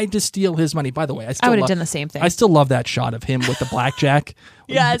tried to steal his money. By the way, I would have done the same thing. I still love that shot of him with the blackjack.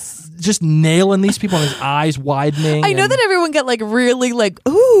 Yes. Just nailing these people and his eyes widening. I know that everyone got like really like,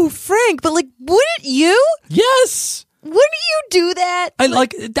 ooh, Frank, but like, wouldn't you? Yes. Wouldn't you do that? I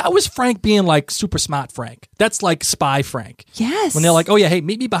like that was Frank being like super smart Frank. That's like spy Frank. Yes. When they're like, oh yeah, hey,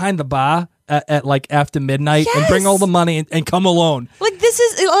 meet me behind the bar at like after midnight and bring Yes. all the money and come alone. Like this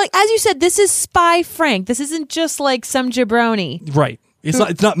is like, as you said, this is spy Frank. This isn't just like some jabroni. Right.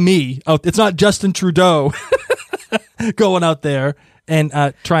 It's not me. Oh, it's not Justin Trudeau going out there and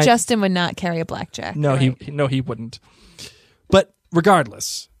trying. Justin would not carry a blackjack. No, right? he wouldn't. But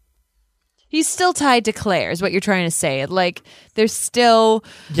regardless, He's still tied to Claire, is what you're trying to say. Like there's still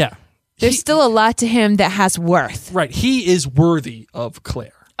yeah, still a lot to him that has worth. right. He is worthy of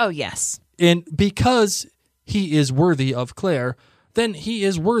Claire. Oh yes. And because he is worthy of Claire, then he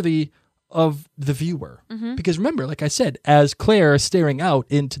is worthy of the viewer. Mm-hmm. Because remember, like I said, as Claire is staring out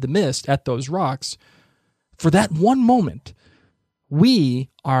into the mist at those rocks, for that one moment,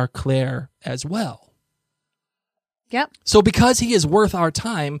 we are Claire as well. Yep. So because he is worth our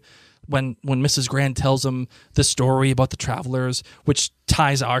time, when Mrs. Grant tells him the story about the travelers, which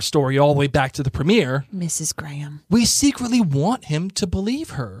ties our story all the way back to the premiere, Mrs. Graham. we secretly want him to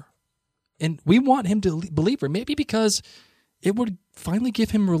believe her. And we want him to believe her, maybe because it would finally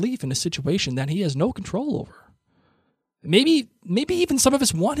give him relief in a situation that he has no control over. Maybe even some of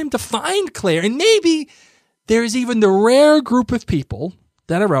us want him to find Claire, and maybe there's even the rare group of people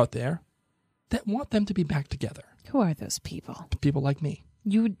that are out there that want them to be back together. Who are those people? People like me.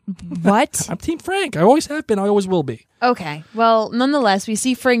 You what? I'm Team Frank. I always have been. I always will be. Okay. Well, nonetheless, we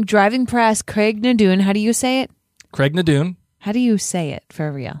see Frank driving past Craig Nadoon. How do you say it? Craig Nadoon. How do you say it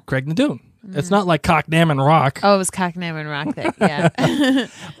for real? Craig Nadoon. It's not like Cocknam Rock. Oh, it was Cocknam and Rock there. Yeah.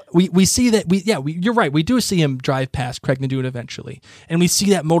 We see that you're right. We do see him drive past Craig Nadoon eventually, and we see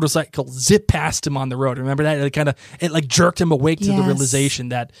that motorcycle zip past him on the road. Remember that? It jerked him awake to the Yes. realization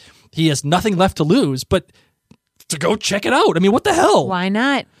that he has nothing left to lose but to go check it out. I mean, what the hell? Why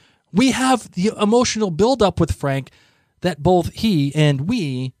not? We have the emotional buildup with Frank that both he and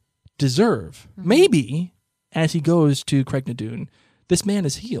we deserve. Mm-hmm. Maybe as he goes to Craig Nadoon, this man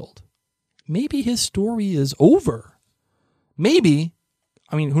is healed. Maybe his story is over. Maybe,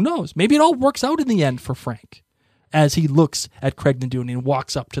 I mean, who knows? Maybe it all works out in the end for Frank as he looks at Craig Nadoon and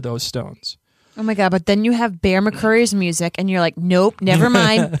walks up to those stones. Oh my God, but then you have Bear McCreary's music and you're like, nope, never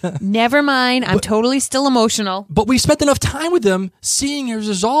mind. Never mind. I'm totally still emotional. But we spent enough time with him seeing his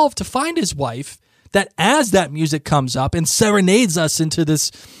resolve to find his wife that as that music comes up and serenades us into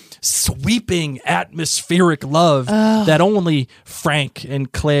this sweeping atmospheric love that only Frank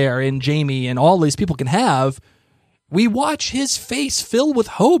and Claire and Jamie and all these people can have, we watch his face fill with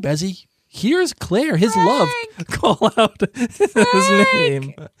hope as he hears Claire, his love, call out his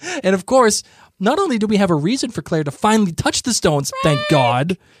name. And of course, not only do we have a reason for Claire to finally touch the stones, thank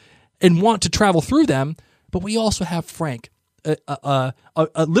God, and want to travel through them, but we also have Frank,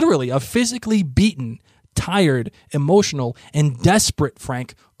 literally a physically beaten, tired, emotional, and desperate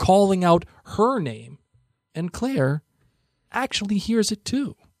Frank calling out her name. And Claire actually hears it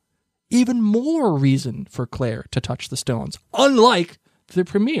too. Even more reason for Claire to touch the stones, unlike the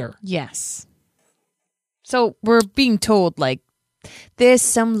premiere. Yes. So we're being told, like, there's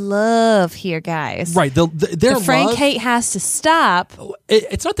some love here, guys. Right. Their the Frank love, hate has to stop.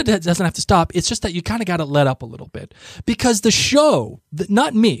 It's not that it doesn't have to stop. It's just that you kind of got to let up a little bit. Because the show,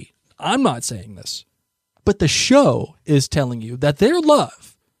 not me, I'm not saying this, but the show is telling you that their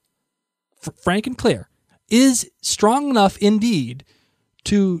love for Frank and Claire is strong enough indeed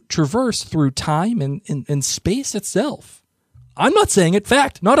to traverse through time and space itself. I'm not saying it.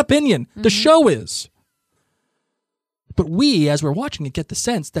 Fact, not opinion. The show is. But we, as we're watching it, get the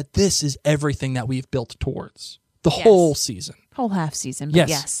sense that this is everything that we've built towards. The whole season. Whole half season, but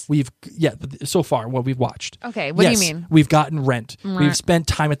yes. So far, what we've watched. Okay, what do you mean? We've gotten Rent. We've spent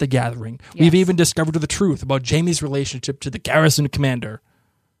time at the Gathering. Yes. We've even discovered the truth about Jamie's relationship to the garrison commander.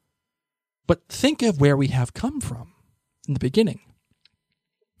 But think of where we have come from in the beginning.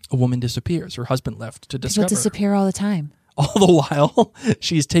 A woman disappears. Her husband left to discover. People disappear all the time. All the while,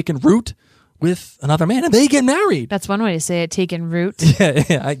 she's taken root with another man, and they get married. That's one way to say it, taking root.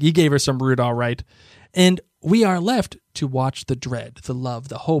 Yeah, you gave her some root, all right. And we are left to watch the dread, the love,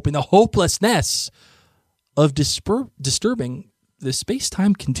 the hope, and the hopelessness of disturbing the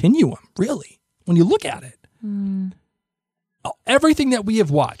space-time continuum, really, when you look at it. Everything that we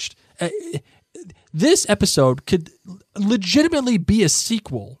have watched, this episode could legitimately be a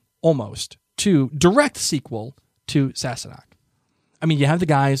sequel, almost, direct sequel to Sassenach. I mean, you have the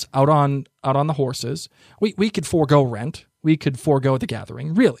guys out on the horses. We could forego Rent. We could forego the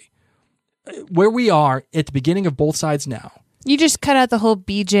Gathering, really. Where we are at the beginning of both sides now. You just cut out the whole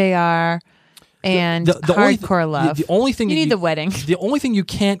BJR and the hardcore love. The only thing you need the wedding. The only thing you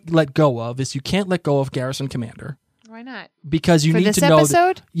can't let go of is you can't let go of Garrison Commander. Why not? Because you For need this to know.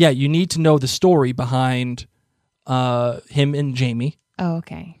 episode? You need to know the story behind him and Jamie. Oh,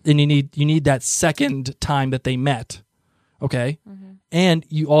 okay. And you need that second time that they met. Okay? And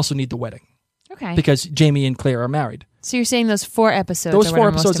you also need the wedding. Okay. Because Jamie and Claire are married. So you're saying those 4 episodes Those are 4 what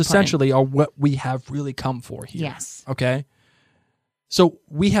are most episodes important. essentially are what we have really come for here. Yes. Okay? So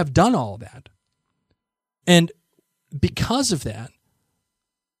we have done all that. And because of that,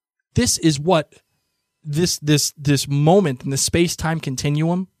 this is what this moment in the space-time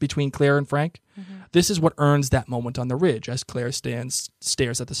continuum between Claire and Frank, this is what earns that moment on the ridge as Claire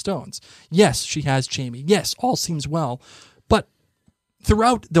stares at the stones. Yes, she has Jamie. Yes, all seems well. But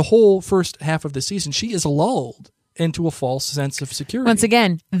throughout the whole first half of the season, she is lulled into a false sense of security. Once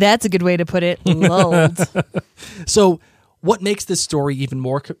again, that's a good way to put it. Lulled. So what makes this story even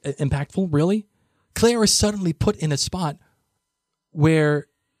more impactful, really? Claire is suddenly put in a spot where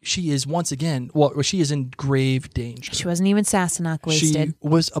she is once again, she is in grave danger. She wasn't even Sassenach wasted. She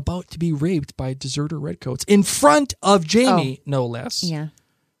was about to be raped by deserter redcoats in front of Jamie, no less. Yeah.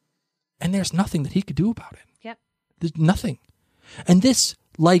 And there's nothing that he could do about it. Yep. There's nothing. And this,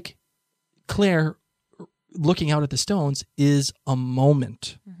 like Claire looking out at the stones, is a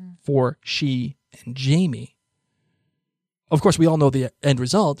moment for she and Jamie. Of course, we all know the end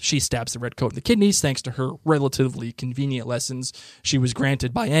result. She stabs the redcoat in the kidneys thanks to her relatively convenient lessons she was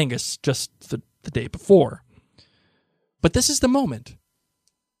granted by Angus just the day before. But this is the moment.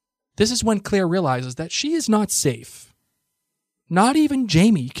 This is when Claire realizes that she is not safe. Not even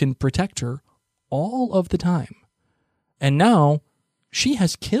Jamie can protect her all of the time. And now she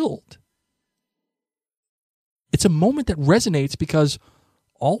has killed. It's a moment that resonates because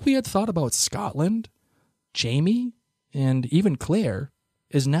all we had thought about Scotland, Jamie, and even Claire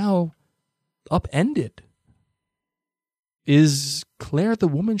is now upended. Is Claire the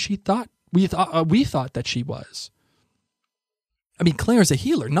woman we thought that she was? I mean, Claire's a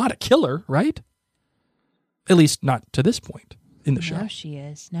healer, not a killer, right? At least not to this point in the show. Now she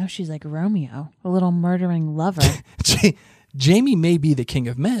is. Now she's like Romeo, a little murdering lover. Jamie may be the king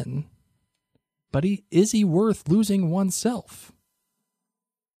of men, but is he worth losing oneself?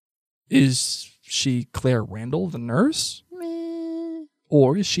 Is she Claire Randall, the nurse? Meh.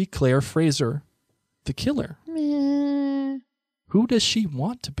 Or is she Claire Fraser, the killer? Meh. Who does she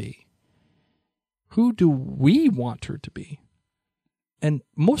want to be? Who do we want her to be? And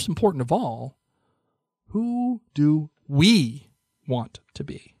most important of all, who do we want to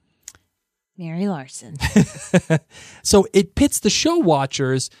be? Mary Larson. So it pits the show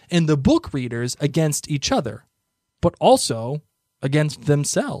watchers and the book readers against each other, but also against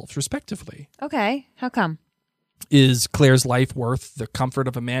themselves, respectively. Okay, how come? Is Claire's life worth the comfort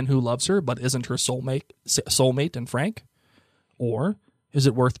of a man who loves her but isn't her soulmate and Frank? Or is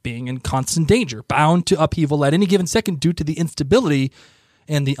it worth being in constant danger, bound to upheaval at any given second due to the instability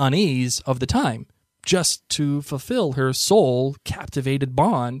and the unease of the time, just to fulfill her soul-captivated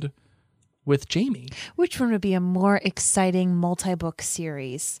bond with Jamie? Which one would be a more exciting multi-book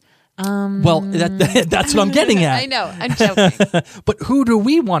series? Well, that's what I'm getting at. I know, I'm joking. But who do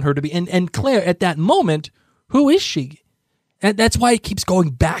we want her to be? And Claire, at that moment, who is she? And that's why it keeps going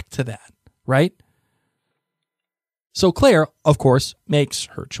back to that, right? So Claire, of course, makes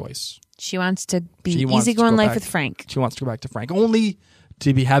her choice. She wants to be She wants to easygoing go life back- with Frank. She wants to go back to Frank, only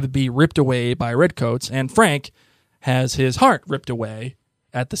to have it be ripped away by redcoats, and Frank has his heart ripped away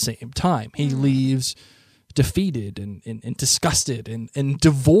at the same time. He leaves defeated and disgusted and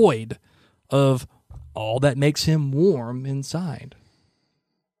devoid of all that makes him warm inside.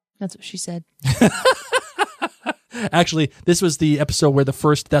 That's what she said. Actually, this was the episode where the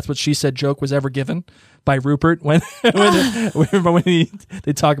first "That's What She Said" joke was ever given by Rupert when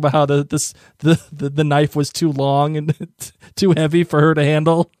they talk about how the knife was too long and too heavy for her to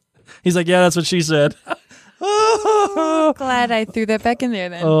handle. He's like, "Yeah, that's what she said." Glad I threw that back in there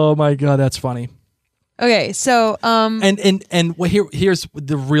then. Oh my god, that's funny. Okay, so And here's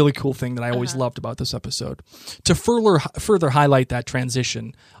the really cool thing that I always loved about this episode. To further highlight that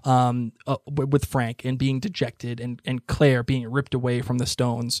transition with Frank and being dejected and Claire being ripped away from the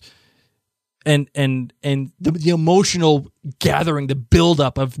stones, and the emotional gathering, the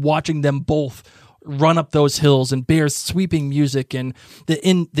buildup of watching them both run up those hills and bear sweeping music and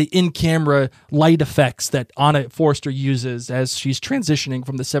the in-camera light effects that Anna Forster uses as she's transitioning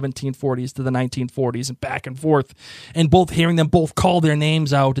from the 1740s to the 1940s and back and forth, and both hearing them both call their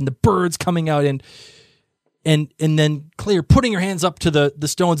names out and the birds coming out and then Claire putting her hands up to the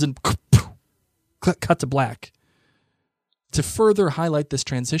stones and cut to black. To further highlight this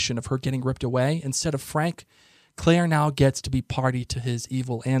transition of her getting ripped away, instead of Frank, Claire now gets to be party to his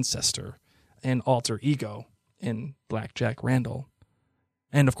evil ancestor and alter ego in Blackjack Randall.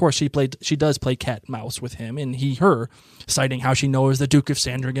 And of course, she does play cat and mouse with him and her, citing how she knows the Duke of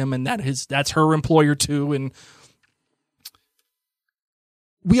Sandringham and that's her employer too. And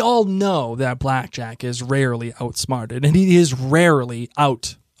we all know that Blackjack is rarely outsmarted and he is rarely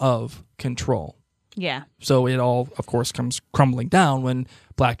out of control. yeah. So it all, of course, comes crumbling down when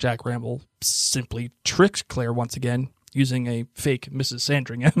Blackjack Randall simply tricks Claire once again, using a fake Mrs.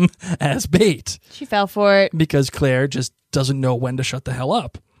 Sandringham as bait. She fell for it. Because Claire just doesn't know when to shut the hell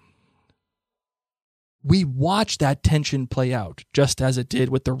up. We watch that tension play out, just as it did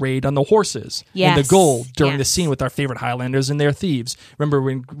with the raid on the horses and the gold during the scene with our favorite Highlanders and their thieves. Remember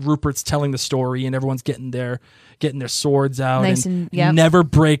when Rupert's telling the story and everyone's getting their swords out Nice and yep. never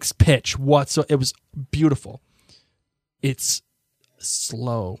breaks pitch whatsoever. It was beautiful. It's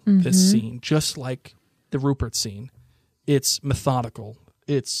slow, this scene, just like the Rupert scene. It's methodical.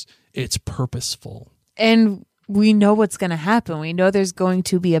 It's purposeful. And we know what's going to happen. We know there's going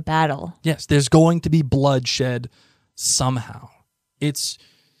to be a battle. Yes, there's going to be bloodshed somehow. It's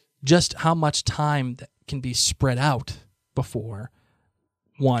just how much time that can be spread out before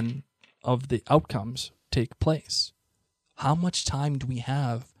one of the outcomes take place. How much time do we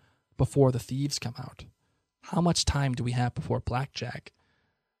have before the thieves come out? How much time do we have before Blackjack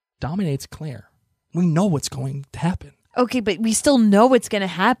dominates Claire? We know what's going to happen. Okay, but we still know what's going to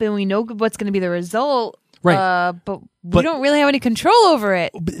happen. We know what's going to be the result. Right. But we don't really have any control over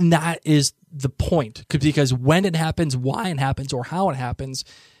it. And that is the point. Because when it happens, why it happens, or how it happens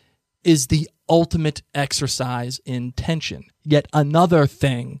is the ultimate exercise in tension. Yet another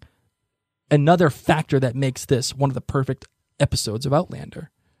thing, another factor that makes this one of the perfect episodes of Outlander.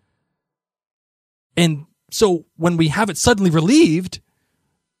 And so when we have it suddenly relieved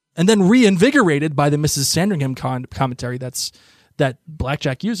and then reinvigorated by the Mrs. Sandringham commentary that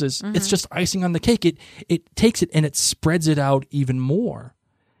Blackjack uses, it's just icing on the cake. It takes it and it spreads it out even more.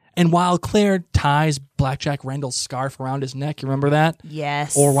 And while Claire ties Blackjack Randall's scarf around his neck, you remember that?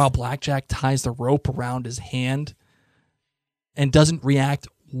 Yes. Or while Blackjack ties the rope around his hand and doesn't react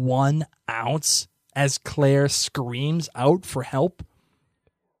 1 ounce as Claire screams out for help,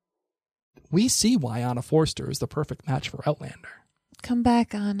 we see why Anna Forster is the perfect match for Outlander. Come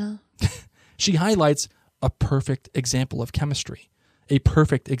back, Anna. She highlights a perfect example of chemistry, a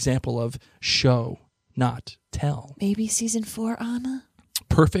perfect example of show, not tell. Maybe season 4, Anna?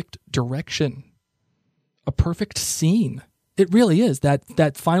 Perfect direction, a perfect scene, It really is.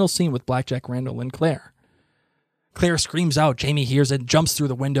 That final scene with Blackjack Randall and Claire. Claire screams out. Jamie hears it, jumps through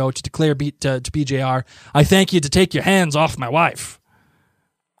the window to declare to BJR, "I thank you to take your hands off my wife."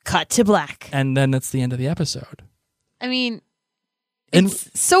 Cut to black. And then that's the end of the episode. I mean,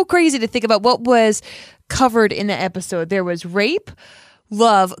 it's so crazy to think about what was covered in the episode. There was rape,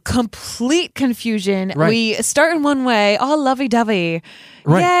 love, complete confusion. Right. We start in one way, all lovey-dovey.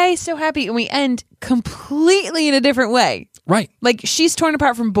 Right. Yay, so happy. And we end completely in a different way. Right. Like, she's torn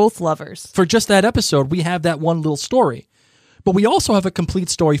apart from both lovers. For just that episode, we have that one little story. But we also have a complete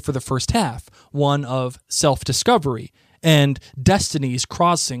story for the first half, one of self-discovery and destinies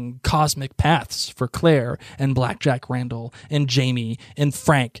crossing cosmic paths for Claire and Blackjack Randall and Jamie and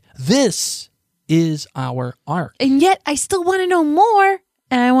Frank. This is our arc. And yet, I still want to know more,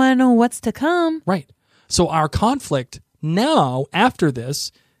 and I want to know what's to come. Right. So our conflict now, after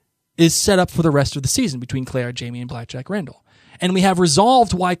this, is set up for the rest of the season between Claire, Jamie, and Blackjack Randall. And we have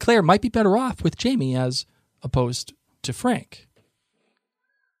resolved why Claire might be better off with Jamie as opposed to Frank.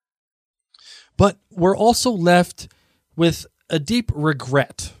 But we're also left with a deep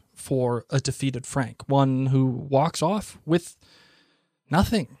regret for a defeated Frank, one who walks off with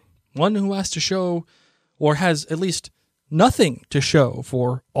nothing, one who has to show, or has at least nothing to show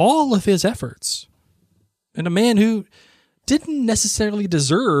for all of his efforts, and a man who didn't necessarily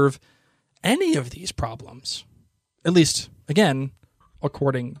deserve any of these problems, at least, again,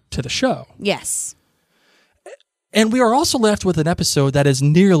 according to the show. Yes. And we are also left with an episode that is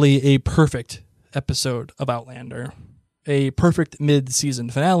nearly a perfect episode of Outlander, a perfect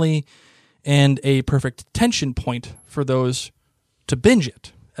mid-season finale, and a perfect tension point for those to binge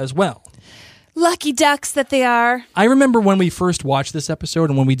it as well. Lucky ducks that they are. I remember when we first watched this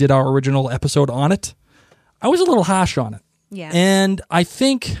episode and when we did our original episode on it, I was a little harsh on it. Yeah. And I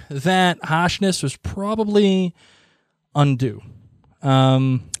think that harshness was probably undue.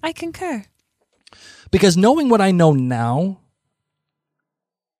 I concur. Because knowing what I know now,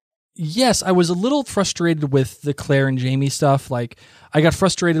 yes, I was a little frustrated with the Claire and Jamie stuff. Like, I got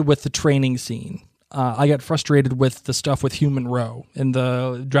frustrated with the training scene. I got frustrated with the stuff with Hugh Monroe and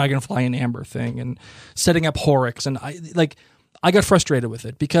the Dragonfly and Amber thing and setting up Horrocks. And I got frustrated with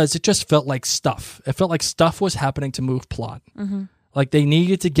it because it just felt like stuff. It felt like stuff was happening to move plot. Mm-hmm. Like they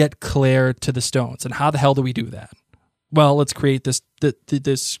needed to get Claire to the Stones. And how the hell do we do that? Well, let's create this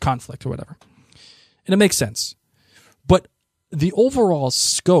conflict or whatever. And it makes sense. But the overall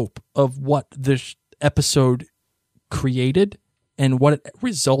scope of what this episode created and what it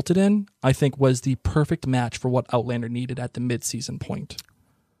resulted in, I think, was the perfect match for what Outlander needed at the mid-season point.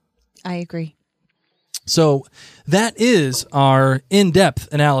 I agree. So that is our in-depth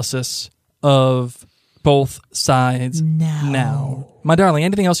analysis of both sides now. My darling,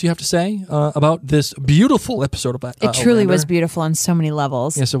 anything else you have to say about this beautiful episode of Outlander? It truly was beautiful on so many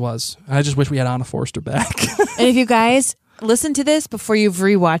levels. Yes, it was. I just wish we had Anna Forster back. And if you guys listen to this before you've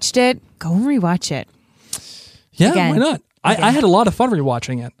rewatched it, go and rewatch it. Yeah, Again. why not? I had a lot of fun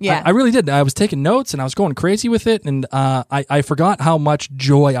rewatching it. Yeah. I really did. I was taking notes and I was going crazy with it, and I forgot how much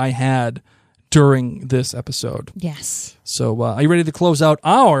joy I had during this episode. Yes. So are you ready to close out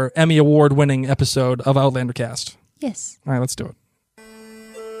our Emmy Award-winning episode of Outlander Cast? Yes. All right, let's do it.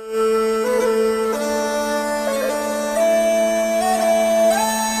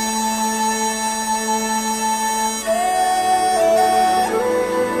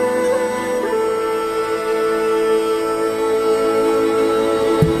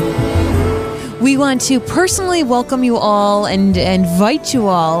 We want to personally welcome you all and invite you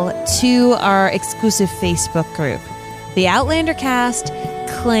all to our exclusive Facebook group, the Outlander Cast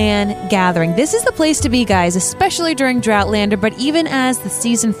Clan Gathering. This is the place to be, guys, especially during Droughtlander, but even as the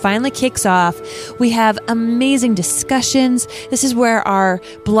season finally kicks off, we have amazing discussions. This is where our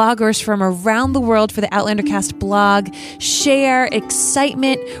bloggers from around the world for the Outlander Cast blog share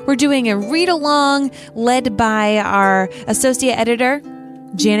excitement. We're doing a read-along led by our associate editor,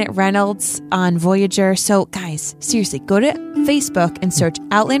 Janet Reynolds on Voyager. So, guys, seriously, go to Facebook and search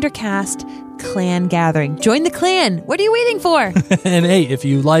Outlander Cast Clan Gathering. Join the clan. What are you waiting for? And hey, if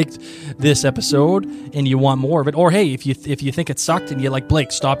you liked this episode and you want more of it, or hey, if you think it sucked and you're like,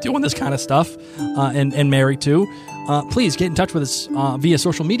 Blake, stop doing this kind of stuff, and Mary too, please get in touch with us via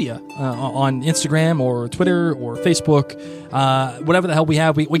social media on Instagram or Twitter or Facebook, whatever the hell we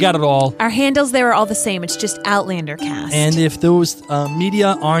have. We got it all. Our handles there are all the same. It's just Outlander Cast. And if those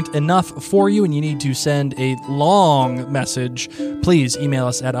media aren't enough for you and you need to send a long message, please email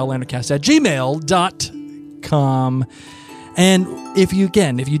us at outlandercast@gmail.com. And if you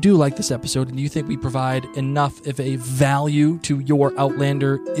do like this episode and you think we provide enough of a value to your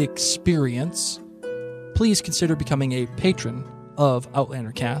Outlander experience, please consider becoming a patron of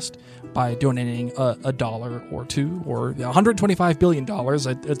Outlander Cast by donating $1 or $2 or $125 billion.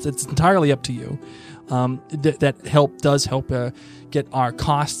 It's entirely up to you. That does help get our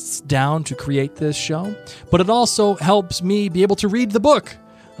costs down to create this show, but it also helps me be able to read the book.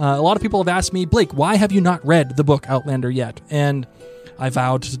 A lot of people have asked me, Blake, why have you not read the book Outlander yet? And I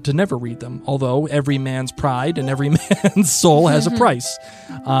vowed to never read them, although every man's pride and every man's soul has a price.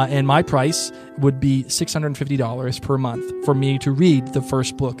 And my price would be $650 per month for me to read the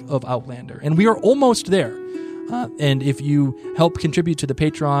first book of Outlander. And we are almost there. And if you help contribute to the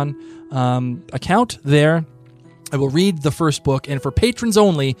Patreon account there, I will read the first book, and for patrons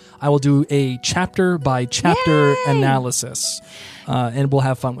only, I will do a chapter-by-chapter analysis, and we'll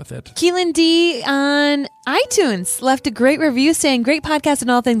have fun with it. Keelan D on iTunes left a great review saying, great podcast on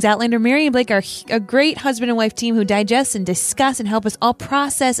all things Outlander. Mary and Blake are a great husband and wife team who digest and discuss and help us all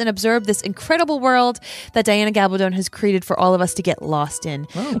process and absorb this incredible world that Diana Gabaldon has created for all of us to get lost in.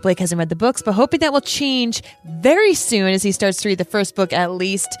 Oh. Blake hasn't read the books, but hoping that will change very soon as he starts to read the first book at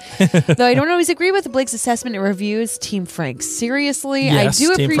least. Though I don't always agree with Blake's assessment and reviews, Team Frank. Seriously, yes, I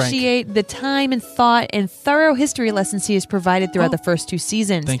do appreciate the time and thought and thorough history lessons he has provided throughout the first 2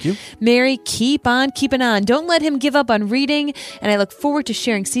 seasons. Thank you. Mary, keep on keeping on. Don't let him give up on reading, and I look forward to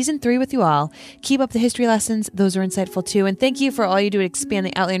sharing season 3 with you all. Keep up the history lessons. Those are insightful too. And thank you for all you do to expand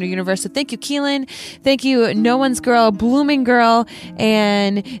the Outlander universe. So thank you, Keelan. Thank you, No One's Girl, Blooming Girl,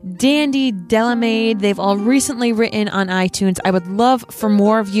 and Dandy Delamaid. They've all recently written on iTunes. I would love for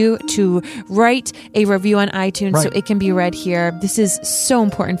more of you to write a review on iTunes so it can be read here. This is so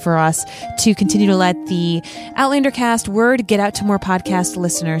important for us to continue to let the Outlander Cast word get out to more podcast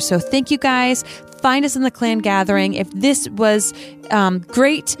listeners. So thank you guys. Find us in the clan gathering. If this was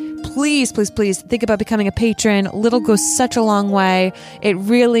great, please think about becoming a patron. Little goes such a long way. It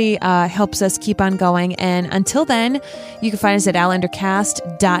really helps us keep on going. And until then, you can find us at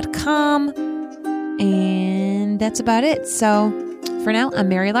outlandercast.com. And that's about it. So for now, I'm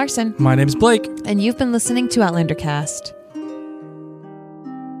Mary Larson. My name's Blake. And you've been listening to Outlander Cast.